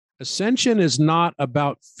Ascension is not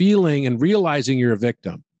about feeling and realizing you're a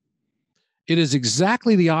victim. It is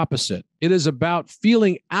exactly the opposite. It is about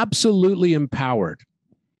feeling absolutely empowered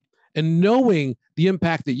and knowing the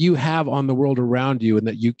impact that you have on the world around you and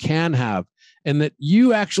that you can have, and that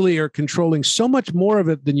you actually are controlling so much more of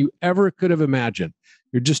it than you ever could have imagined.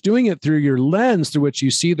 You're just doing it through your lens through which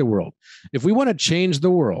you see the world. If we want to change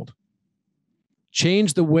the world,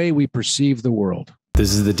 change the way we perceive the world.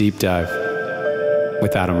 This is The Deep Dive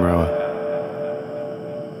with Adam Roa.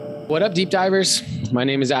 What up, deep divers? My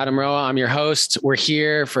name is Adam Roa. I'm your host. We're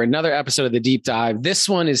here for another episode of The Deep Dive. This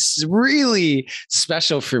one is really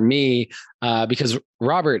special for me because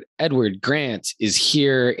Robert Edward Grant is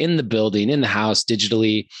here in the building, in the house,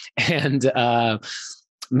 digitally. And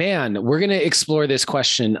man, we're going to explore this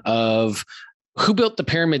question of who built the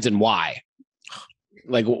pyramids and why.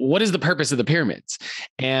 Like, what is the purpose of the pyramids?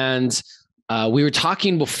 And we were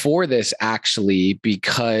talking before this, actually,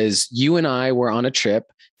 because you and I were on a trip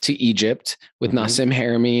to Egypt with Nassim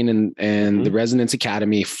Haramein and the Resonance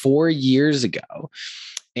Academy 4 years ago.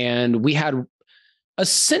 And we had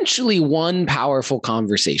essentially one powerful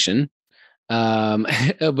conversation. And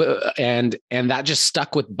that just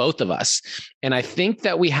stuck with both of us. And I think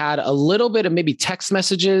that we had a little bit of maybe text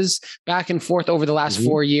messages back and forth over the last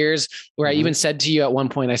 4 years, where I even said to you at one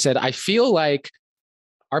point, I said, I feel like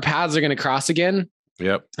our paths are going to cross again.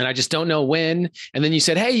 Yep. And I just don't know when. And then you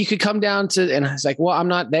said, hey, you could come down to, and I was like, well, I'm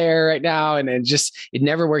not there right now. And it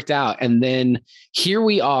never worked out. And then here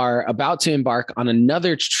we are about to embark on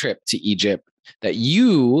another trip to Egypt that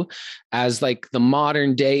you, as like the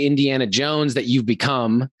modern day Indiana Jones that you've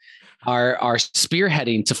become, are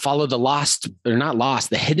spearheading to follow the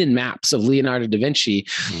hidden maps of Leonardo da Vinci.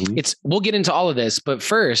 We'll get into all of this, but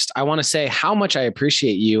first I want to say how much I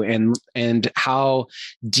appreciate you and how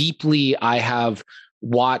deeply I have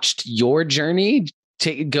watched your journey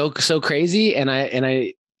go so crazy. And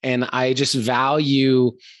I just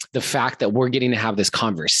value the fact that we're getting to have this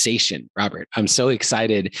conversation, Robert. I'm so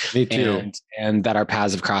excited. Me too. And that our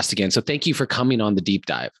paths have crossed again. So thank you for coming on The Deep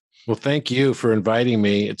Dive. Well, thank you for inviting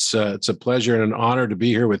me. It's a pleasure and an honor to be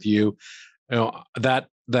here with you. You know, that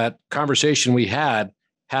conversation we had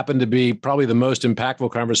happened to be probably the most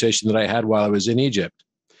impactful conversation that I had while I was in Egypt.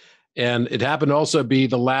 And it happened to also be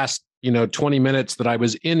the last, 20 minutes that I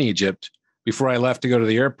was in Egypt before I left to go to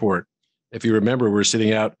the airport. If you remember, we were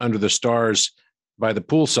sitting out under the stars by the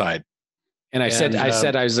poolside. And I said,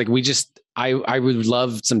 I was like, I would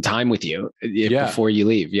love some time with you before you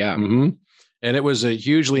leave. Yeah. Mm-hmm. And it was a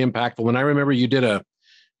hugely impactful. And I remember you did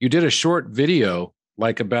a short video,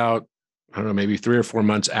 like about, I don't know, maybe 3 or 4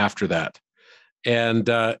 months after that. And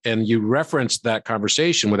you referenced that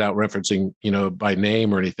conversation without referencing, by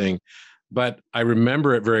name or anything. But I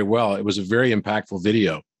remember it very well. It was a very impactful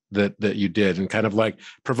video that you did, and kind of like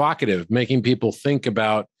provocative, making people think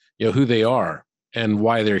about, who they are and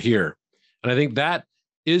why they're here. And I think that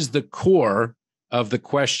is the core of the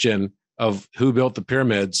question of who built the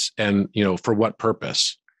pyramids and, for what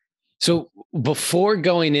purpose. So before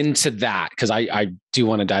going into that, because I do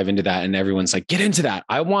want to dive into that, and everyone's like, get into that.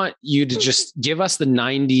 I want you to just give us the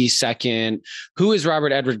 90-second, who is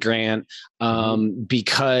Robert Edward Grant?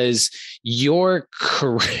 Because your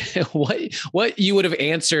career, what you would have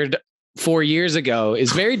answered 4 years ago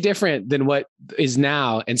is very different than what is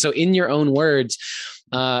now. And so in your own words,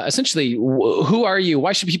 essentially, who are you?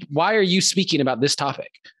 Why are you speaking about this topic?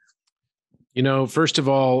 First of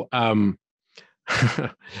all,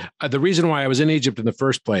 the reason why I was in Egypt in the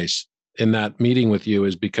first place in that meeting with you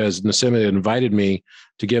is because Nassim had invited me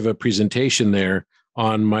to give a presentation there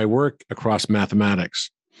on my work across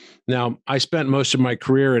mathematics. Now, I spent most of my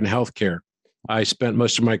career in healthcare. I spent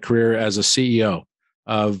most of my career as a CEO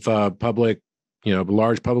of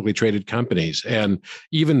large publicly traded companies, and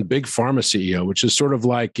even big pharma CEO, which is sort of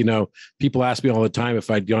like, people ask me all the time if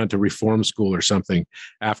I'd gone to reform school or something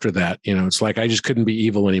after that. It's like I just couldn't be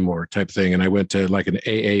evil anymore type thing. And I went to like an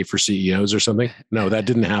AA for CEOs or something. No, that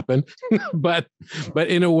didn't happen. But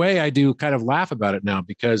in a way, I do kind of laugh about it now,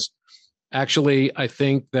 because actually I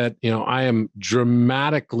think that, I am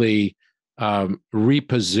dramatically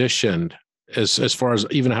repositioned as far as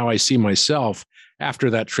even how I see myself after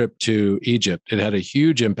that trip to Egypt. It had a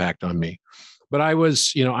huge impact on me. But I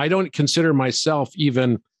was, I don't consider myself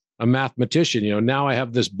even a mathematician. Now I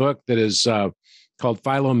have this book that is called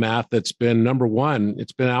Philomath that's been number one.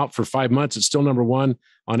 It's been out for 5 months. It's still number one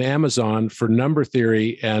on Amazon for number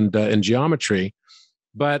theory and geometry.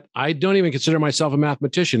 But I don't even consider myself a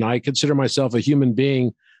mathematician. I consider myself a human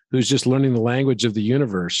being who's just learning the language of the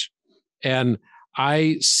universe. And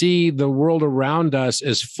I see the world around us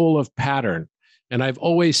as full of pattern. And I've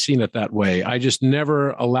always seen it that way. I just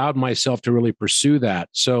never allowed myself to really pursue that.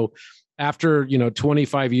 So after,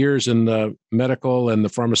 25 years in the medical and the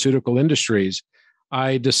pharmaceutical industries,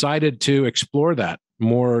 I decided to explore that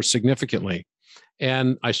more significantly.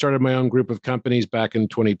 And I started my own group of companies back in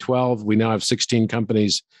 2012. We now have 16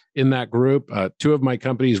 companies in that group. Two of my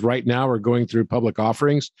companies right now are going through public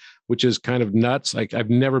offerings, which is kind of nuts. Like,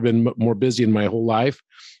 I've never been more busy in my whole life.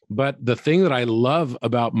 But the thing that I love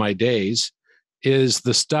about my days is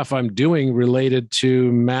the stuff I'm doing related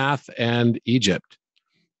to math and Egypt.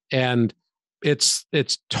 And it's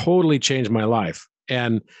totally changed my life.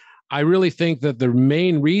 And I really think that the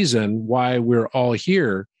main reason why we're all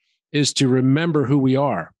here is to remember who we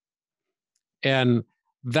are. And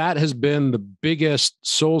that has been the biggest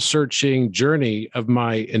soul-searching journey of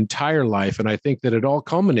my entire life. And I think that it all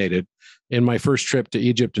culminated in my first trip to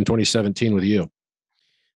Egypt in 2017 with you.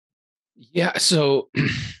 Yeah. So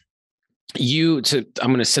I'm going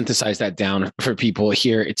to synthesize that down for people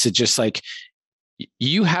here. It's just like,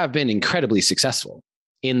 you have been incredibly successful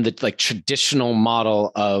in the like traditional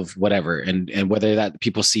model of whatever, and whether that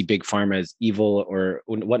people see big pharma as evil or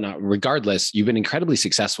whatnot, regardless, you've been incredibly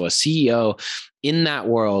successful, a CEO in that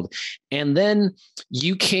world. And then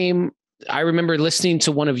I remember listening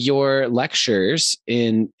to one of your lectures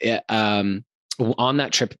on that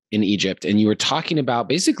trip in Egypt, and you were talking about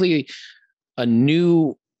basically a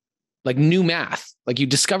new math, like you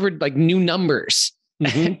discovered like new numbers.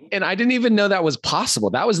 Mm-hmm. And I didn't even know that was possible.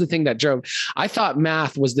 That was the thing that drove. I thought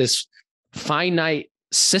math was this finite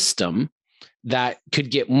system that could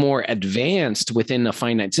get more advanced within a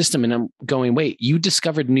finite system. And I'm going, wait, you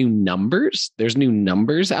discovered new numbers? There's new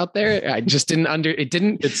numbers out there? I just didn't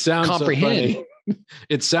it sounds comprehend. So funny.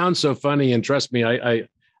 It sounds so funny. And trust me, I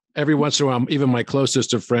every once in a while, even my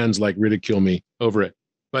closest of friends like ridicule me over it.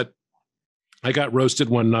 But I got roasted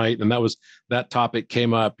one night, and that topic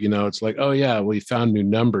came up. It's like, oh yeah, we found new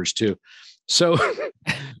numbers too. So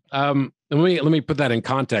let me put that in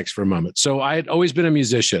context for a moment. So I had always been a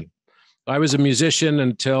musician. I was a musician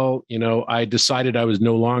until I decided I was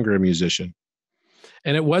no longer a musician.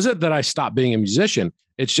 And it wasn't that I stopped being a musician.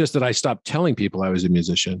 It's just that I stopped telling people I was a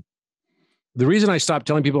musician. The reason I stopped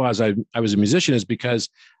telling people I was a musician is because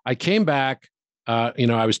I came back.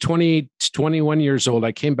 I was 21 years old.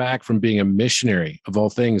 I came back from being a missionary, of all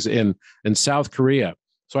things, in South Korea.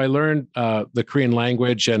 So I learned the Korean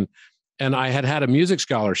language, and I had a music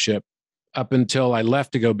scholarship up until I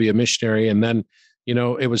left to go be a missionary. And then,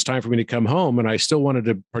 it was time for me to come home, and I still wanted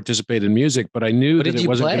to participate in music, but I knew that it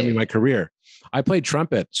wasn't going to be my career. I played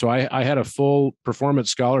trumpet. So I had a full performance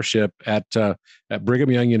scholarship at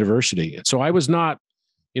Brigham Young University. So I was not,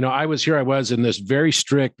 I was in this very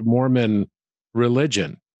strict Mormon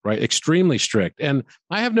religion, right? Extremely strict. And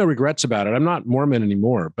I have no regrets about it. I'm not Mormon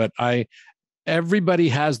anymore, but everybody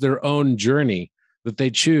has their own journey that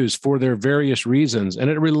they choose for their various reasons. And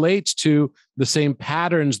it relates to the same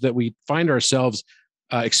patterns that we find ourselves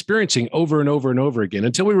experiencing over and over and over again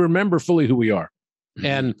until we remember fully who we are.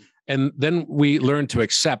 Mm-hmm. And then we learn to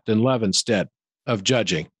accept and love instead of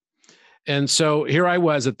judging. And so here I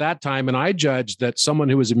was at that time, and I judged that someone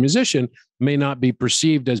who was a musician may not be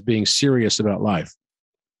perceived as being serious about life.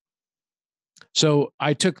 So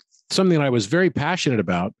I took something that I was very passionate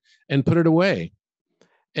about and put it away.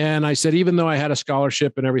 And I said, even though I had a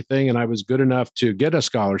scholarship and everything, and I was good enough to get a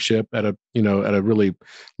scholarship at a really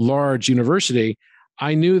large university,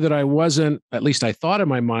 I knew that I wasn't, at least I thought in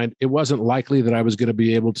my mind, it wasn't likely that I was going to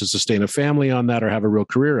be able to sustain a family on that or have a real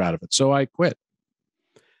career out of it. So I quit.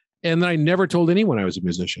 And then I never told anyone I was a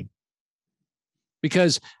musician,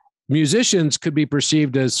 because musicians could be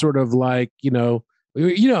perceived as sort of like,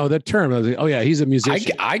 the term, oh yeah, he's a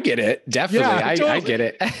musician. I get it. Definitely. Yeah, totally. I get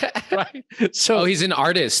it. Right. So he's an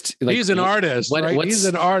artist. He's an artist. Right? He's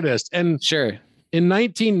an artist. And sure. In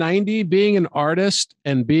 1990, being an artist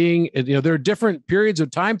and being, there are different periods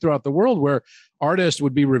of time throughout the world where artists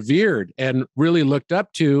would be revered and really looked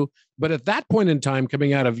up to. But at that point in time,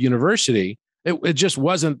 coming out of university, it just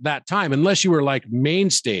wasn't that time, unless you were like main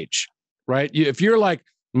stage, right? If you're like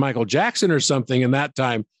Michael Jackson or something in that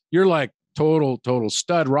time, you're like total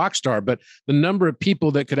stud rock star. But the number of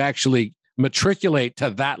people that could actually matriculate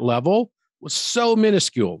to that level was so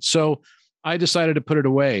minuscule. So I decided to put it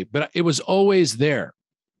away, but it was always there.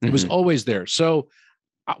 It was always there. So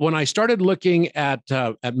when I started looking at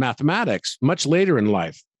mathematics much later in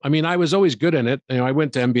life, I mean, I was always good in it. I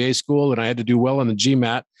went to MBA school and I had to do well on the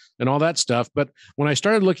GMAT and all that stuff. But when I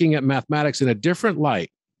started looking at mathematics in a different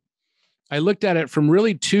light, I looked at it from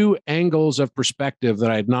really two angles of perspective that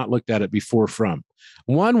I had not looked at it before from.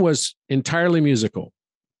 One was entirely musical.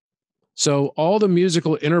 So all the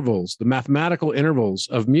musical intervals, the mathematical intervals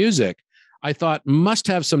of music, I thought must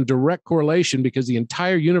have some direct correlation because the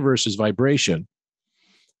entire universe is vibration.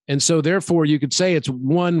 And so therefore you could say it's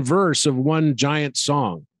one verse of one giant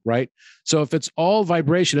song, right? So if it's all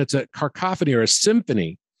vibration, it's a cacophony or a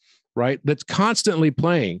symphony, right? That's constantly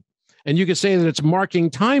playing. And you could say that it's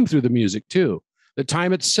marking time through the music too. The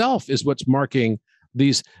time itself is what's marking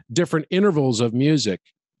these different intervals of music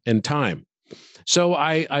and time. So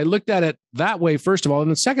I looked at it that way, first of all. And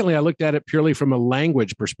then secondly, I looked at it purely from a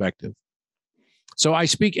language perspective. So I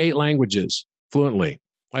speak 8 languages fluently.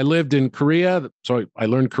 I lived in Korea, so I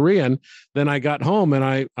learned Korean. Then I got home and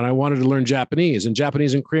I wanted to learn Japanese, and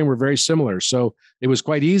Japanese and Korean were very similar. So it was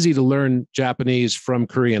quite easy to learn Japanese from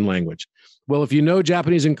Korean language. Well, if you know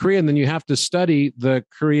Japanese and Korean, then you have to study the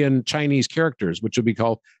Korean Chinese characters, which would be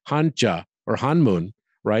called Hanja or Hanmun,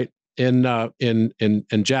 right? In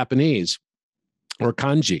Japanese, or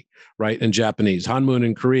kanji, right? In Japanese, Hanmun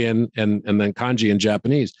in Korean, and then kanji in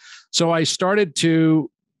Japanese. So I started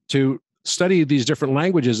to study these different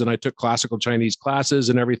languages, and I took classical Chinese classes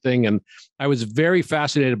and everything. And I was very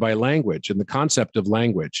fascinated by language and the concept of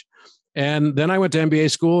language. And then I went to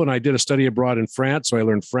MBA school and I did a study abroad in France. So I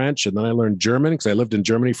learned French, and then I learned German because I lived in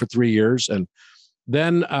Germany for 3 years. And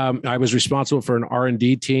then I was responsible for an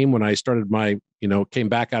R&D team when I started came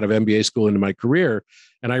back out of MBA school into my career.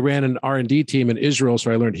 And I ran an R&D team in Israel.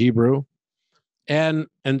 So I learned Hebrew. And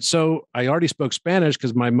so I already spoke Spanish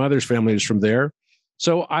because my mother's family is from there.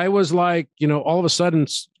 So I was like, all of a sudden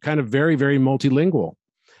kind of very, very multilingual.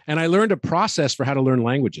 And I learned a process for how to learn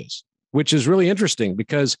languages, which is really interesting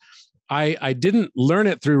because I didn't learn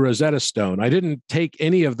it through Rosetta Stone. I didn't take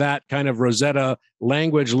any of that kind of Rosetta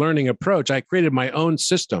language learning approach. I created my own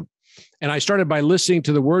system. And I started by listening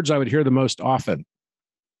to the words I would hear the most often.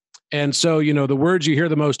 And so, the words you hear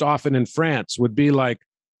the most often in France would be like,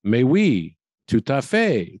 mais oui, tout à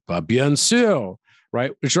fait, pas bien sûr,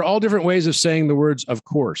 right? Which are all different ways of saying the words, of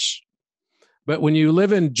course. But when you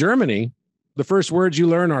live in Germany, the first words you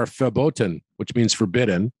learn are verboten, which means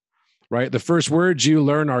forbidden, right? The first words you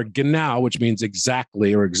learn are genau, which means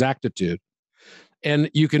exactly or exactitude. And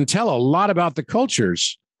you can tell a lot about the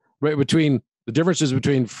cultures, right? Between the differences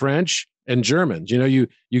between French and Germans.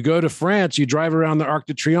 You go to France, you drive around the Arc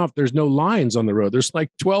de Triomphe, there's no lines on the road. There's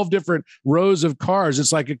like 12 different rows of cars.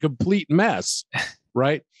 It's like a complete mess,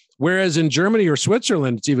 right? Whereas in Germany or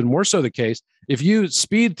Switzerland, it's even more so the case. If you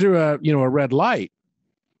speed through a red light,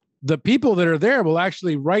 the people that are there will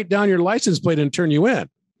actually write down your license plate and turn you in,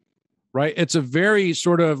 right? It's a very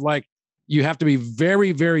sort of like, you have to be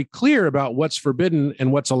very, very clear about what's forbidden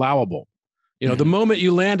and what's allowable. The moment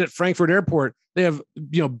you land at Frankfurt Airport, they have,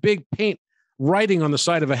 big paint writing on the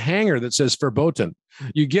side of a hangar that says verboten.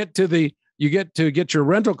 You get to get your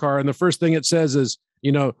rental car, and the first thing it says is,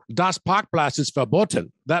 das Parkplatz ist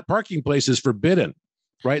verboten. That parking place is forbidden,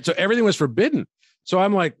 right? So everything was forbidden. So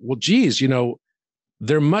I'm like, well, geez,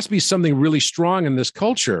 there must be something really strong in this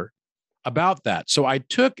culture about that. So I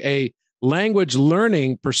took a language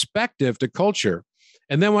learning perspective to culture.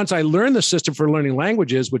 And then once I learned the system for learning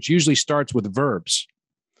languages, which usually starts with verbs,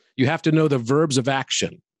 you have to know the verbs of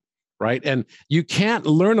action, right? And you can't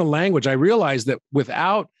learn a language. I realized that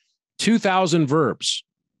without 2,000 verbs,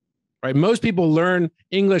 right? Most people learn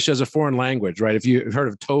English as a foreign language, right? If you've heard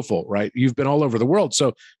of TOEFL, right? You've been all over the world.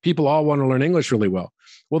 So people all want to learn English really well.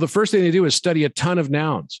 Well, the first thing they do is study a ton of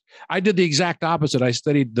nouns. I did the exact opposite. I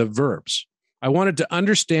studied the verbs. I wanted to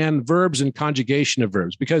understand verbs and conjugation of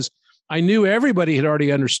verbs because I knew everybody had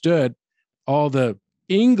already understood all the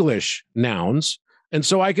English nouns. And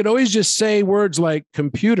so I could always just say words like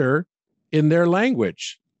computer in their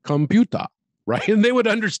language, computer, right? And they would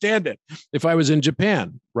understand it if I was in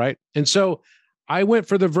Japan, right? And so I went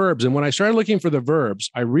for the verbs. And when I started looking for the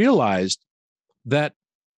verbs, I realized that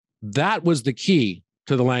that was the key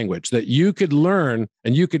to the language, that you could learn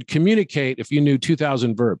and you could communicate if you knew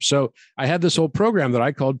 2,000 verbs. So I had this whole program that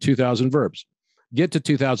I called 2,000 verbs. Get to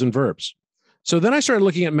 2,000 verbs. So then I started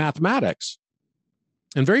looking at mathematics.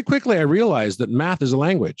 And very quickly, I realized that math is a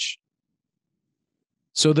language.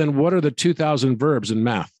 So then what are the 2,000 verbs in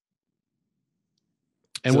math?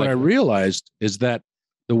 And what I realized is that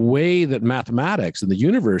the way that mathematics and the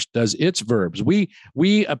universe does its verbs, we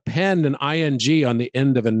append an ing on the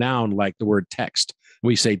end of a noun like the word text.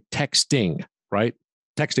 We say texting, right?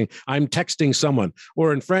 Texting. I'm texting someone.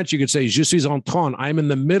 Or in French, you could say, je suis en train. I'm in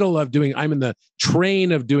the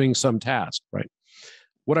train of doing some task, right?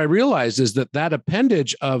 What I realized is that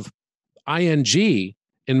appendage of ing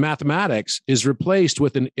in mathematics is replaced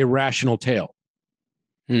with an irrational tail,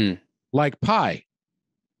 like pi.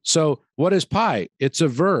 So what is pi? It's a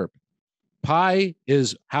verb. Pi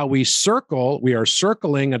is how we are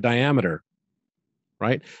circling a diameter,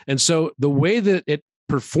 right? And so the way that it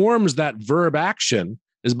performs that verb action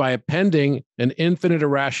is by appending an infinite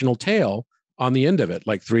irrational tail on the end of it,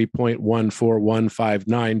 like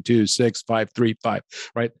 3.14159265535,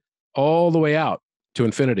 right? All the way out to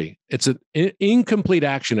infinity. It's an incomplete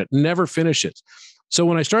action. It never finishes. So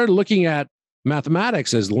when I started looking at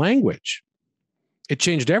mathematics as language, it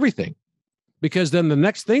changed everything. Because then the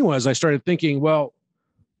next thing was I started thinking, well,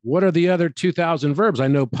 what are the other 2,000 verbs? I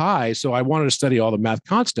know pi, so I wanted to study all the math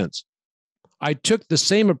constants. I took the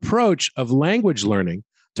same approach of language learning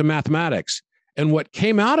to mathematics. And what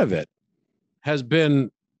came out of it has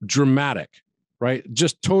been dramatic, right?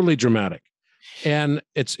 Just totally dramatic. And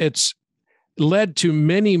it's led to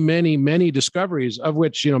many, many, many discoveries, of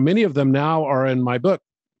which, many of them now are in my book,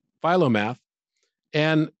 Philomath.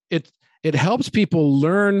 And it helps people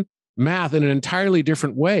learn math in an entirely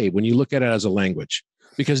different way when you look at it as a language,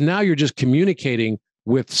 because now you're just communicating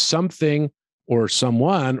with something or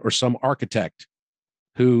someone or some architect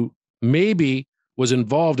who maybe was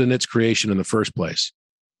involved in its creation in the first place.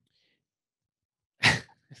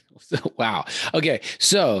 Wow. Okay.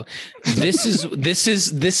 So this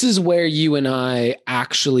is where you and I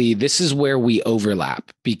actually, this is where we overlap,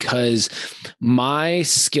 because my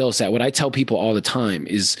skill set, what I tell people all the time,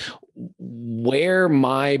 is where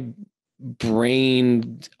my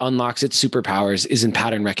brain unlocks its superpowers is in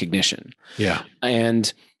pattern recognition. Yeah.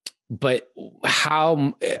 But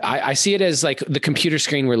how I see it as like the computer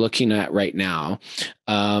screen we're looking at right now.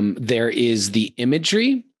 There is the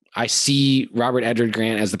imagery. I see Robert Edward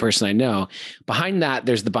Grant as the person I know. Behind that,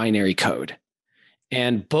 there's the binary code.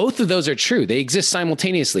 And both of those are true. They exist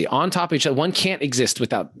simultaneously on top of each other. One can't exist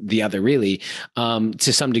without the other, really, to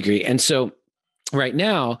some degree. And so right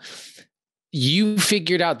now, you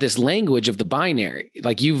figured out this language of the binary.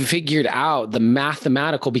 Like, you figured out the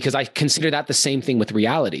mathematical, because I consider that the same thing with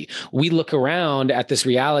reality. We look around at this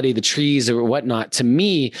reality, the trees or whatnot. To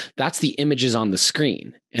me, that's the images on the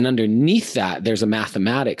screen. And underneath that, there's a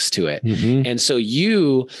mathematics to it. Mm-hmm. And so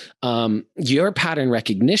your pattern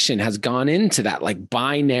recognition has gone into that like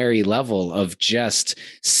binary level of just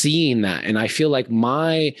seeing that. And I feel like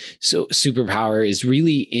my superpower is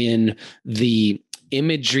really in the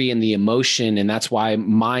imagery and the emotion. And that's why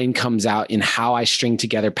mine comes out in how I string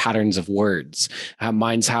together patterns of words.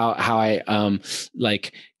 Mine's how I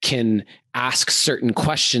can ask certain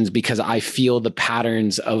questions, because I feel the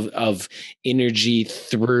patterns of energy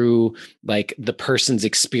through like the person's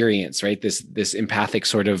experience, right? This empathic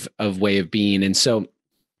sort of way of being. And so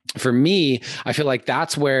for me, I feel like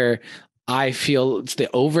that's where I feel it's the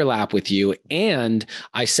overlap with you. And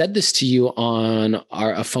I said this to you on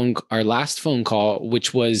our last phone call,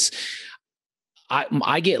 which was,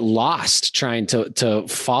 I get lost trying to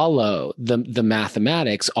follow the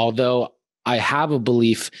mathematics, although I have a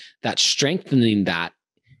belief that strengthening that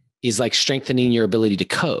is like strengthening your ability to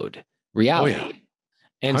code reality. Oh,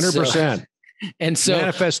 yeah. 100%. And so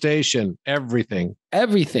manifestation, everything.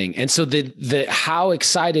 And so the how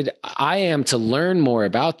excited I am to learn more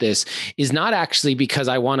about this is not actually because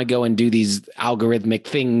I want to go and do these algorithmic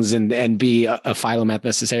things and be a philomath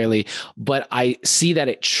necessarily, but I see that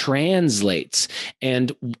it translates.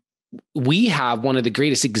 And we have one of the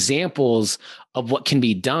greatest examples of what can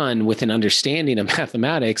be done with an understanding of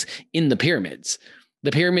mathematics in the pyramids.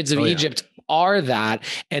 The pyramids of Egypt are that.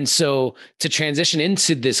 And so to transition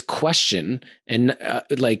into this question and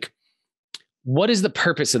what is the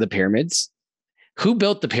purpose of the pyramids? Who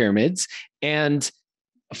built the pyramids? And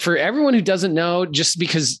for everyone who doesn't know, just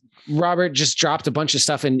because Robert just dropped a bunch of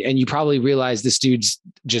stuff and you probably realize this dude's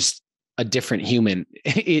just a different human.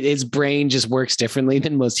 His brain just works differently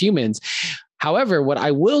than most humans. However, what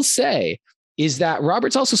I will say is that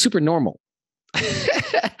Robert's also super normal.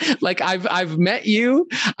 Like I've met you,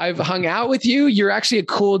 I've hung out with you. You're actually a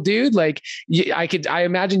cool dude. Like I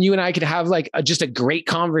imagine you and I could have like just a great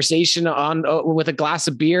conversation with a glass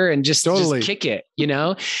of beer and just kick it,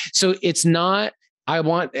 So it's not, I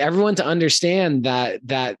want everyone to understand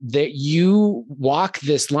that you walk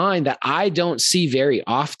this line that I don't see very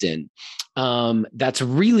often. That's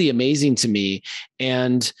really amazing to me.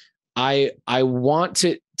 And I want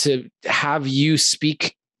to have you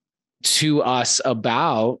speak to us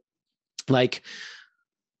about like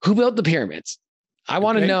who built the pyramids. I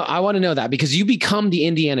want to know. I want to know that because you become the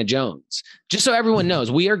Indiana Jones. Just so everyone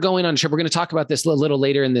knows, we are going on a trip. We're going to talk about this a little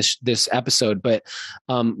later in this episode. But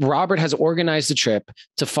Robert has organized a trip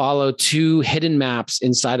to follow 2 hidden maps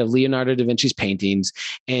inside of Leonardo da Vinci's paintings,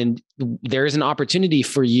 and there is an opportunity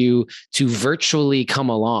for you to virtually come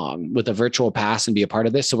along with a virtual pass and be a part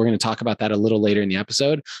of this. So we're going to talk about that a little later in the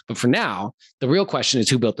episode. But for now, the real question is,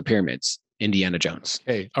 who built the pyramids? Indiana Jones.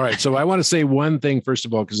 Okay. All right. So I want to say one thing first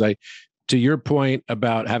of all, because to your point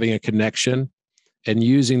about having a connection and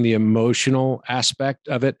using the emotional aspect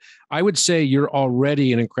of it, I would say you're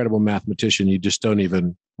already an incredible mathematician. You just don't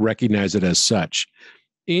even recognize it as such.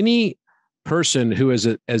 Any person who is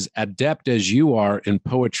as adept as you are in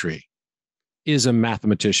poetry is a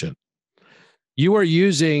mathematician. You are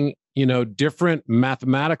using, different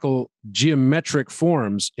mathematical geometric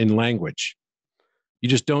forms in language. You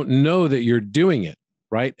just don't know that you're doing it,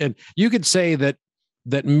 right? And you could say that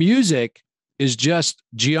music is just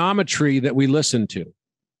geometry that we listen to.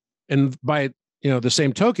 And by, the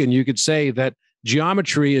same token, you could say that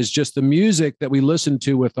geometry is just the music that we listen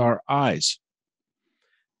to with our eyes.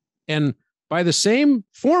 And by the same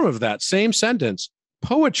form of that same sentence,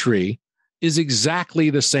 poetry is exactly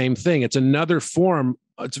the same thing. It's another form.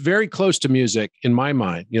 It's very close to music in my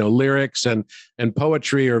mind. Lyrics and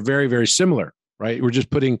poetry are very, very similar. Right? We're just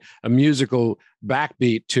putting a musical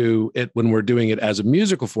backbeat to it when we're doing it as a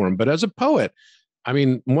musical form. But as a poet, I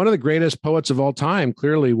mean, one of the greatest poets of all time,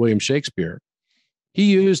 clearly William Shakespeare, he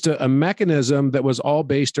used a mechanism that was all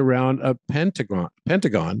based around a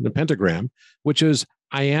pentagram, which is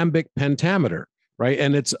iambic pentameter, right?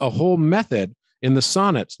 And it's a whole method in the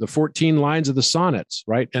sonnets, the 14 lines of the sonnets,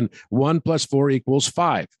 right? And 1 + 4 =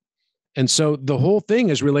 5. And so the whole thing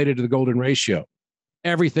is related to the golden ratio.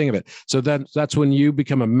 Everything of it. So that's when you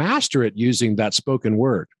become a master at using that spoken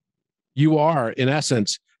word. You are, in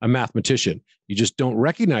essence, a mathematician. You just don't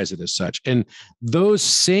recognize it as such. And those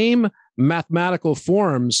same mathematical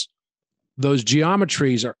forms, those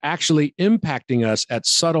geometries are actually impacting us at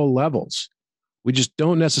subtle levels. We just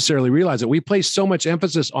don't necessarily realize it. We place so much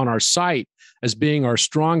emphasis on our sight as being our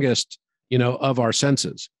strongest, of our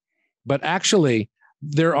senses. But actually,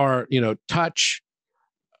 there are, touch,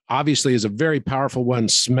 obviously is a very powerful one.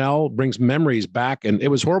 Smell brings memories back. And it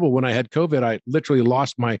was horrible when I had COVID. I literally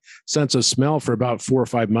lost my sense of smell for about 4 or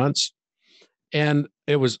 5 months. And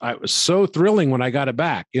it was so thrilling when I got it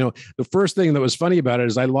back. The first thing that was funny about it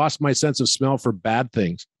is I lost my sense of smell for bad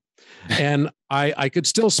things. And I could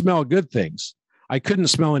still smell good things. I couldn't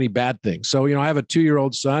smell any bad things. So, I have a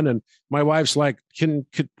 2-year-old son and my wife's like,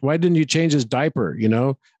 why didn't you change his diaper?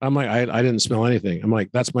 I'm like, I didn't smell anything. I'm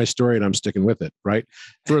like, that's my story and I'm sticking with it. Right.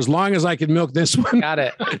 For as long as I can milk this one. Got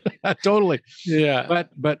it. Totally. Yeah.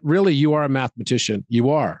 But really you are a mathematician. You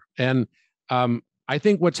are. And I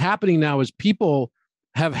think what's happening now is people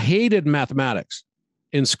have hated mathematics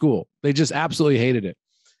in school. They just absolutely hated it.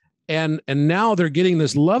 And now they're getting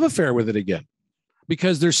this love affair with it again,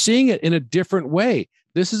 because they're seeing it in a different way.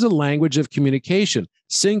 This is a language of communication,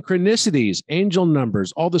 synchronicities, angel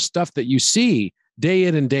numbers, all the stuff that you see day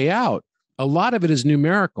in and day out. A lot of it is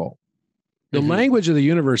numerical. The language of the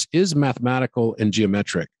universe is mathematical and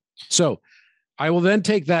geometric. So I will then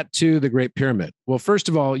take that to the Great Pyramid. Well, first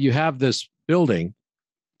of all, you have this building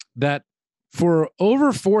that for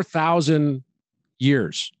over 4,000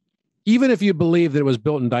 years, even if you believe that it was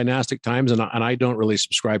built in dynastic times, and I don't really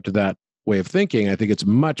subscribe to that way of thinking. I think it's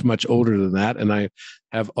much, much older than that. And I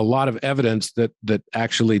have a lot of evidence that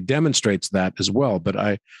actually demonstrates that as well. But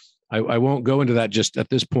I won't go into that just at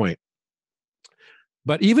this point.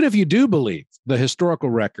 But even if you do believe the historical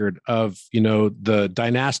record of, the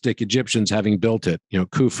dynastic Egyptians having built it,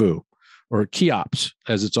 Khufu or Cheops,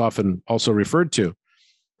 as it's often also referred to,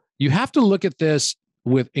 you have to look at this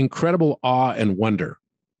with incredible awe and wonder,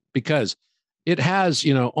 because it has,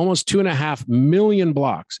 almost 2.5 million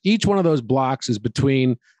blocks. Each one of those blocks is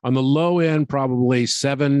between, on the low end, probably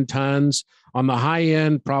 7 tons. On the high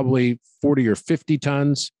end, probably 40 or 50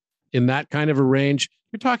 tons, in that kind of a range.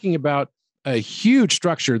 You're talking about a huge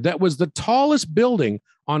structure that was the tallest building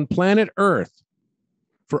on planet Earth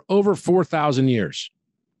for over 4,000 years.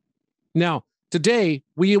 Now, today,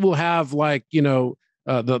 we will have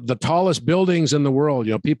the tallest buildings in the world.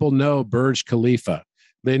 People know Burj Khalifa.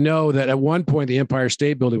 They know that at one point the Empire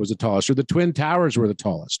State Building was the tallest, or the Twin Towers were the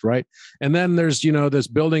tallest, right? And then there's, this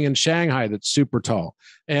building in Shanghai that's super tall.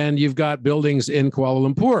 And you've got buildings in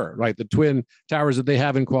Kuala Lumpur, right? The Twin Towers that they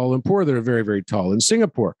have in Kuala Lumpur that are very, very tall, in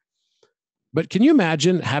Singapore. But can you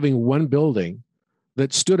imagine having one building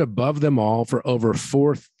that stood above them all for over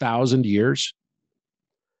 4,000 years?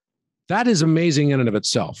 That is amazing in and of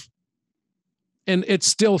itself. And it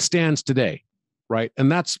still stands today. right?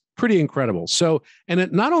 And that's pretty incredible. So, and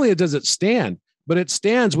it not only does it stand, but it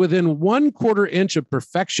stands within 1/4 inch of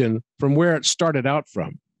perfection from where it started out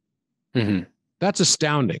from. Mm-hmm. That's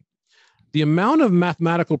astounding. The amount of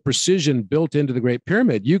mathematical precision built into the Great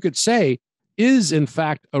Pyramid, you could say, is in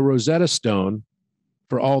fact a Rosetta Stone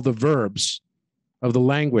for all the verbs of the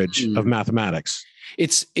language of mathematics.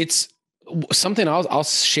 It's something I'll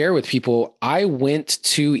share with people. I went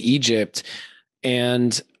to Egypt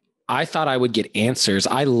and I thought I would get answers.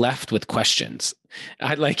 I left with questions.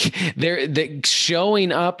 I like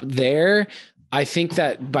showing up there. I think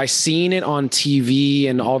that by seeing it on TV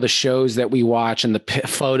and all the shows that we watch and the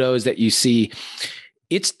photos that you see,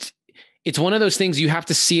 it's one of those things you have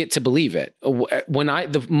to see it to believe it. When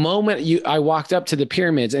the moment I walked up to the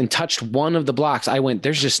pyramids and touched one of the blocks, I went,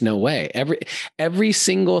 there's just no way. Every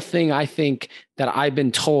single thing I think that I've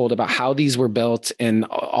been told about how these were built and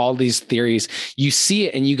all these theories, you see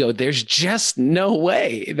it and you go, there's just no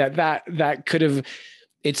way that could have,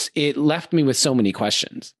 it left me with so many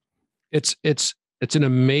questions. It's an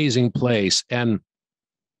amazing place. And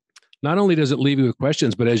not only does it leave you with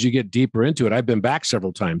questions, but as you get deeper into it, I've been back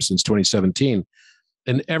several times since 2017.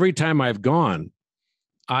 And every time I've gone,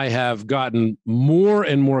 I have gotten more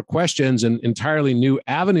and more questions and entirely new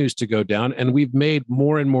avenues to go down. And we've made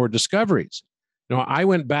more and more discoveries. You know, I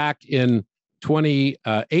went back in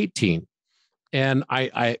 2018 and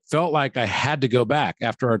I felt like I had to go back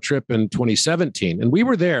after our trip in 2017. And we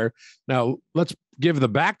were there. Now, let's give the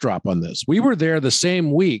backdrop on this. We were there the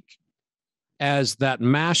same week as that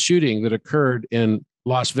mass shooting that occurred in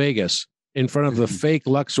Las Vegas in front of the fake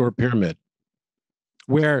Luxor pyramid,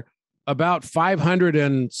 where about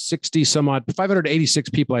 586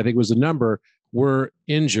 people, I think was the number, were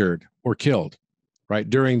injured or killed, right,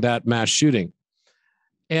 during that mass shooting.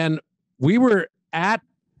 And we were at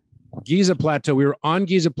Giza Plateau. We were on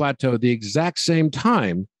Giza Plateau the exact same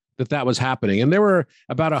time that was happening. And there were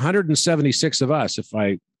about 176 of us, if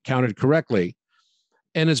I counted correctly.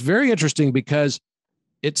 And it's very interesting because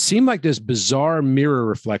it seemed like this bizarre mirror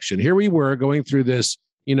reflection. Here we were going through this,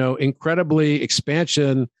 incredibly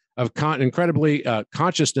expansion of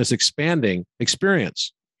consciousness expanding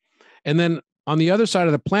experience. And then on the other side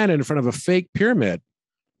of the planet, in front of a fake pyramid,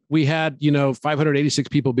 we had, 586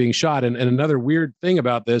 people being shot. And another weird thing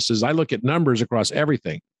about this is I look at numbers across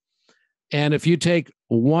everything. And if you take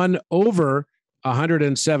 1 over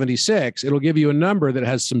 176, it'll give you a number that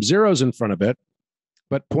has some zeros in front of it,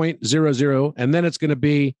 but 0.00, and then it's going to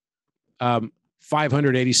be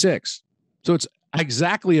 586. So it's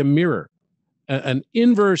exactly a mirror, an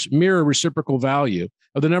inverse mirror reciprocal value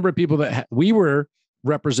of the number of people that we were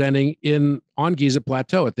representing on Giza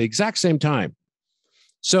Plateau at the exact same time.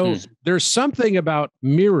 So there's something about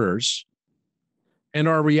mirrors and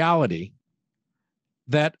our reality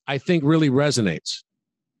that I think really resonates.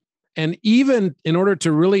 And even in order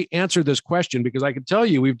to really answer this question, because I can tell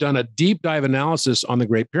you, we've done a deep dive analysis on the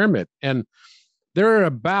Great Pyramid, and there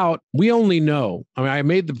are we only know, I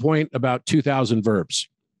made the point about 2,000 verbs.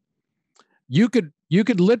 You could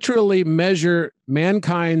literally measure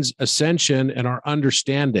mankind's ascension and our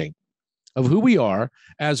understanding of who we are,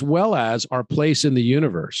 as well as our place in the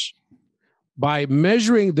universe, by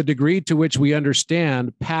measuring the degree to which we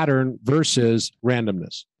understand pattern versus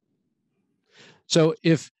randomness. So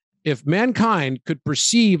if mankind could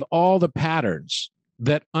perceive all the patterns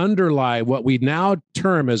that underlie what we now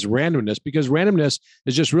term as randomness, because randomness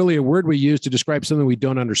is just really a word we use to describe something we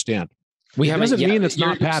don't understand. It doesn't mean it's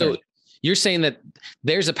not pattern. So you're saying that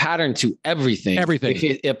there's a pattern to everything. Everything. If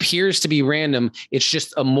it appears to be random, it's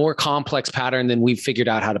just a more complex pattern than we've figured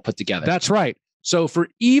out how to put together. That's right. So for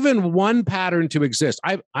even one pattern to exist,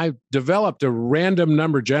 I've developed a random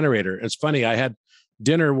number generator. It's funny. I had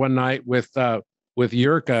dinner one night with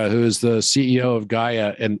Yurka, who is the CEO of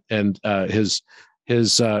Gaia, and his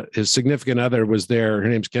significant other was there. Her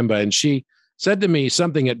name's Kimba, and she said to me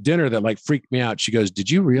something at dinner that freaked me out. She goes,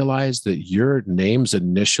 "Did you realize that your name's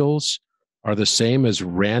initials are the same as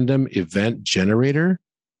random event generator?"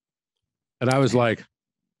 And I was like,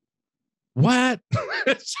 "What?"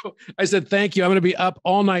 So I said, "Thank you. I'm going to be up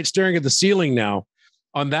all night staring at the ceiling now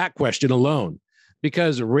on that question alone."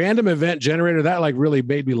 Because random event generator, that really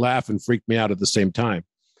made me laugh and freaked me out at the same time.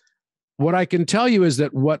 What I can tell you is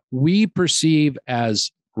that what we perceive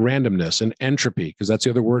as randomness and entropy, because that's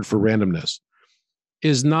the other word for randomness,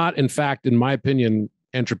 is not, in fact, in my opinion,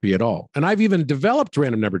 entropy at all. And I've even developed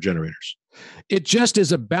random number generators. It just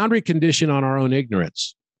is a boundary condition on our own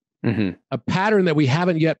ignorance, a pattern that we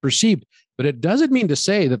haven't yet perceived. But it doesn't mean to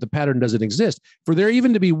say that the pattern doesn't exist. For there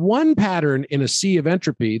even to be one pattern in a sea of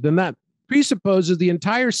entropy, then that presupposes the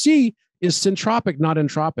entire sea is syntropic, not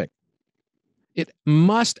entropic. it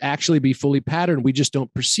must actually be fully patterned. We just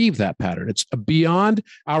don't perceive that pattern. It's beyond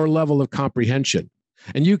our level of comprehension.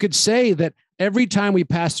 And you could say that every time we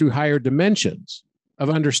pass through higher dimensions of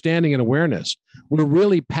understanding and awareness, we're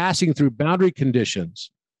really passing through boundary conditions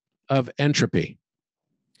of entropy.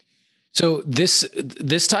 So this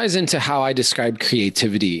ties into how I describe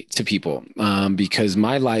creativity to people, because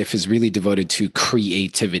my life is really devoted to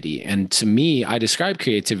creativity. And to me, I describe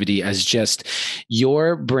creativity as just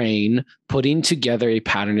your brain putting together a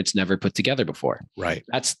pattern it's never put together before. Right.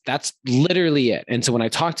 That's literally it. And so when I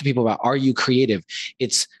talk to people about, are you creative?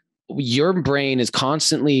 It's your brain is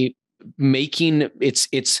constantly making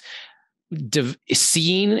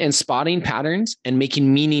seeing and spotting patterns and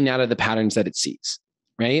making meaning out of the patterns that it sees.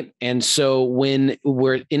 Right. And so when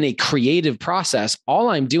we're in a creative process, all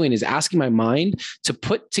I'm doing is asking my mind to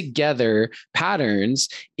put together patterns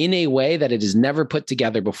in a way that it is never put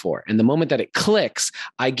together before. And the moment that it clicks,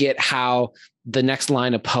 I get how the next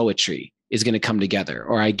line of poetry is going to come together,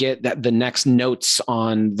 or I get that the next notes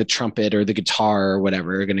on the trumpet or the guitar or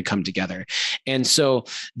whatever are going to come together. And so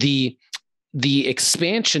the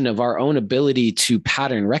expansion of our own ability to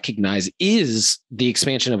pattern recognize is the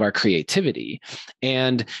expansion of our creativity.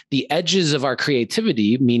 And the edges of our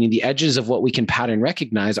creativity, meaning the edges of what we can pattern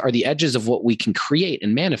recognize, are the edges of what we can create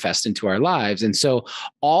and manifest into our lives. And so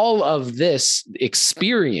all of this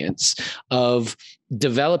experience of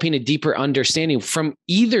developing a deeper understanding from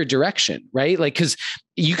either direction, right? Like, because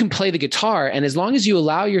you can play the guitar, and as long as you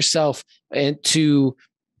allow yourself to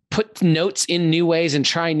put notes in new ways and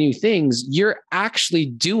try new things, you're actually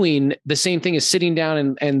doing the same thing as sitting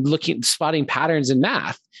down and spotting patterns in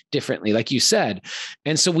math differently, like you said.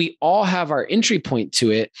 And so we all have our entry point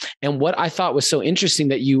to it. And what I thought was so interesting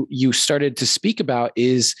that you started to speak about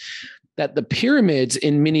is that the pyramids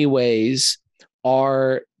in many ways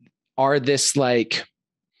are this, like,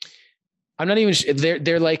 I'm not even sure.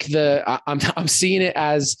 They're like I'm seeing it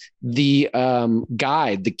as the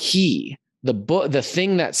guide, the key, the book, the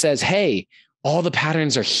thing that says, hey, all the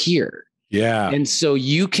patterns are here. Yeah. And so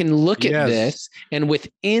you can look at this, and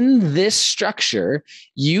within this structure,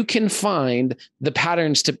 you can find the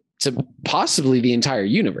patterns to possibly the entire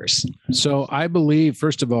universe. So I believe,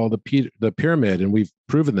 first of all, the pyramid, and we've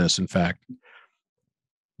proven this, in fact,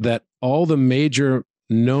 that all the major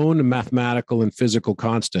known mathematical and physical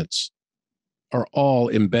constants are all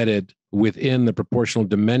embedded within the proportional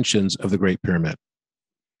dimensions of the Great Pyramid.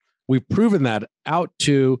 We've proven that out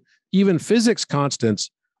to even physics constants,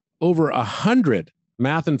 over 100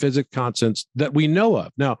 math and physics constants that we know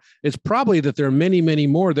of. Now, it's probably that there are many, many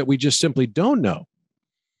more that we just simply don't know.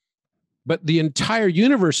 But the entire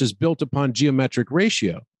universe is built upon geometric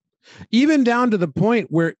ratio, even down to the point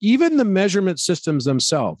where even the measurement systems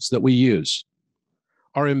themselves that we use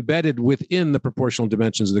are embedded within the proportional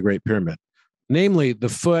dimensions of the Great Pyramid, namely the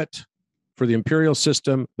foot for the imperial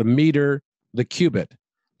system, the meter, the cubit.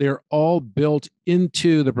 They're all built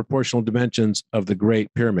into the proportional dimensions of the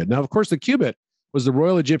Great Pyramid. Now, of course, the cubit was the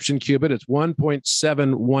Royal Egyptian cubit. It's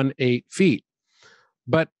 1.718 feet.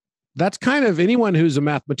 But that's kind of, anyone who's a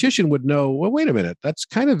mathematician would know, well, wait a minute, that's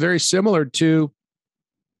kind of very similar to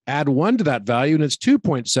add 1 to that value, and it's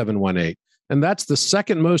 2.718. And that's the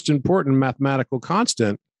second most important mathematical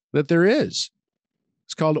constant that there is.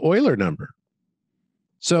 It's called Euler number.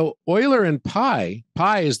 So Euler and pi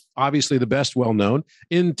is obviously the best well-known.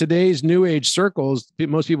 In today's New Age circles,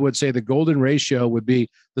 most people would say the golden ratio would be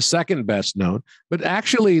the second best known. But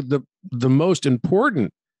actually, the most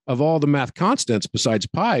important of all the math constants besides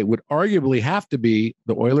pi would arguably have to be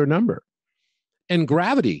the Euler number. And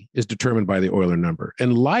gravity is determined by the Euler number.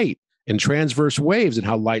 And light and transverse waves and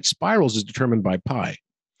how light spirals is determined by pi.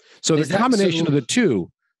 So the combination of the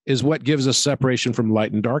two is what gives us separation from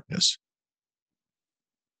light and darkness.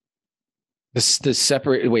 The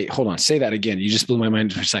separate, wait, hold on. Say that again. You just blew my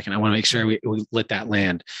mind for a second. I want to make sure we let that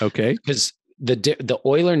land. Okay. Because the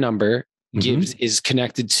Euler number is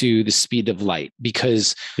connected to the speed of light,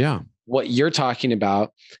 because what you're talking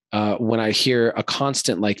about when I hear a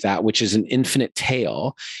constant like that, which is an infinite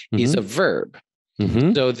tail, is a verb.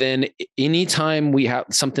 So then anytime we have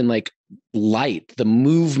something like light, the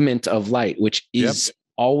movement of light, which is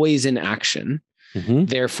always in action,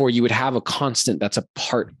 therefore you would have a constant that's a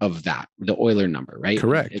part of that, the Euler number, right?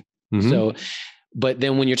 Correct. So, but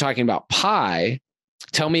then when you're talking about pi,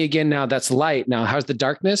 tell me again, now that's light. Now, how's the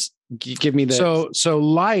darkness? Give me the... So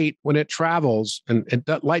light, when it travels, and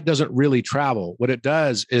that light doesn't really travel. What it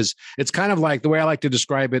does is, it's kind of like, the way I like to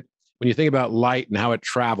describe it, when you think about light and how it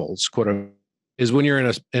travels, quote unquote, is when you're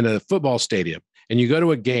in a football stadium and you go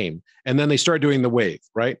to a game and then they start doing the wave,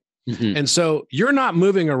 right? And so you're not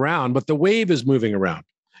moving around, but the wave is moving around.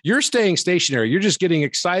 You're staying stationary. You're just getting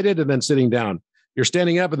excited and then sitting down. You're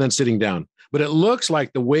standing up and then sitting down. But it looks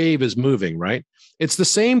like the wave is moving, right? It's the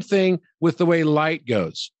same thing with the way light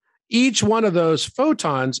goes. Each one of those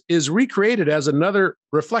photons is recreated as another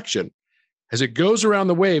reflection. As it goes around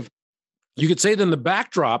the wave, you could say then the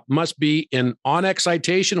backdrop must be in on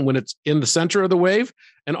excitation when it's in the center of the wave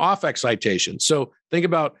and off excitation. So think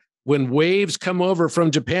about when waves come over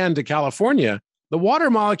from Japan to California, the water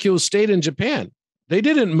molecules stayed in Japan. They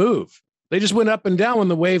didn't move. They just went up and down when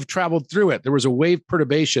the wave traveled through it. There was a wave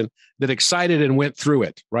perturbation that excited and went through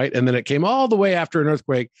it, right? And then it came all the way after an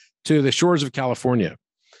earthquake to the shores of California.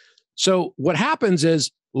 So what happens is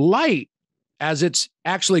light, as it's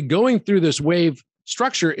actually going through this wave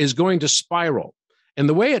structure, is going to spiral. And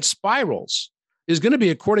the way it spirals is going to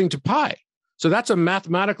be according to pi. So that's a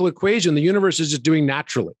mathematical equation the universe is just doing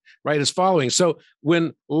naturally, right? It's following. So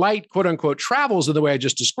when light, quote unquote, travels in the way I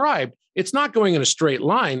just described, it's not going in a straight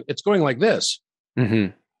line. It's going like this.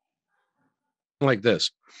 Mm-hmm. Like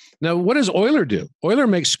this. Now, what does Euler do? Euler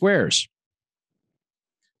makes squares.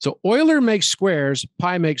 So Euler makes squares,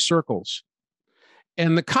 pi makes circles.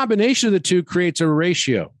 And the combination of the two creates a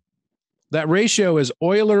ratio. That ratio is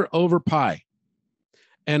Euler over pi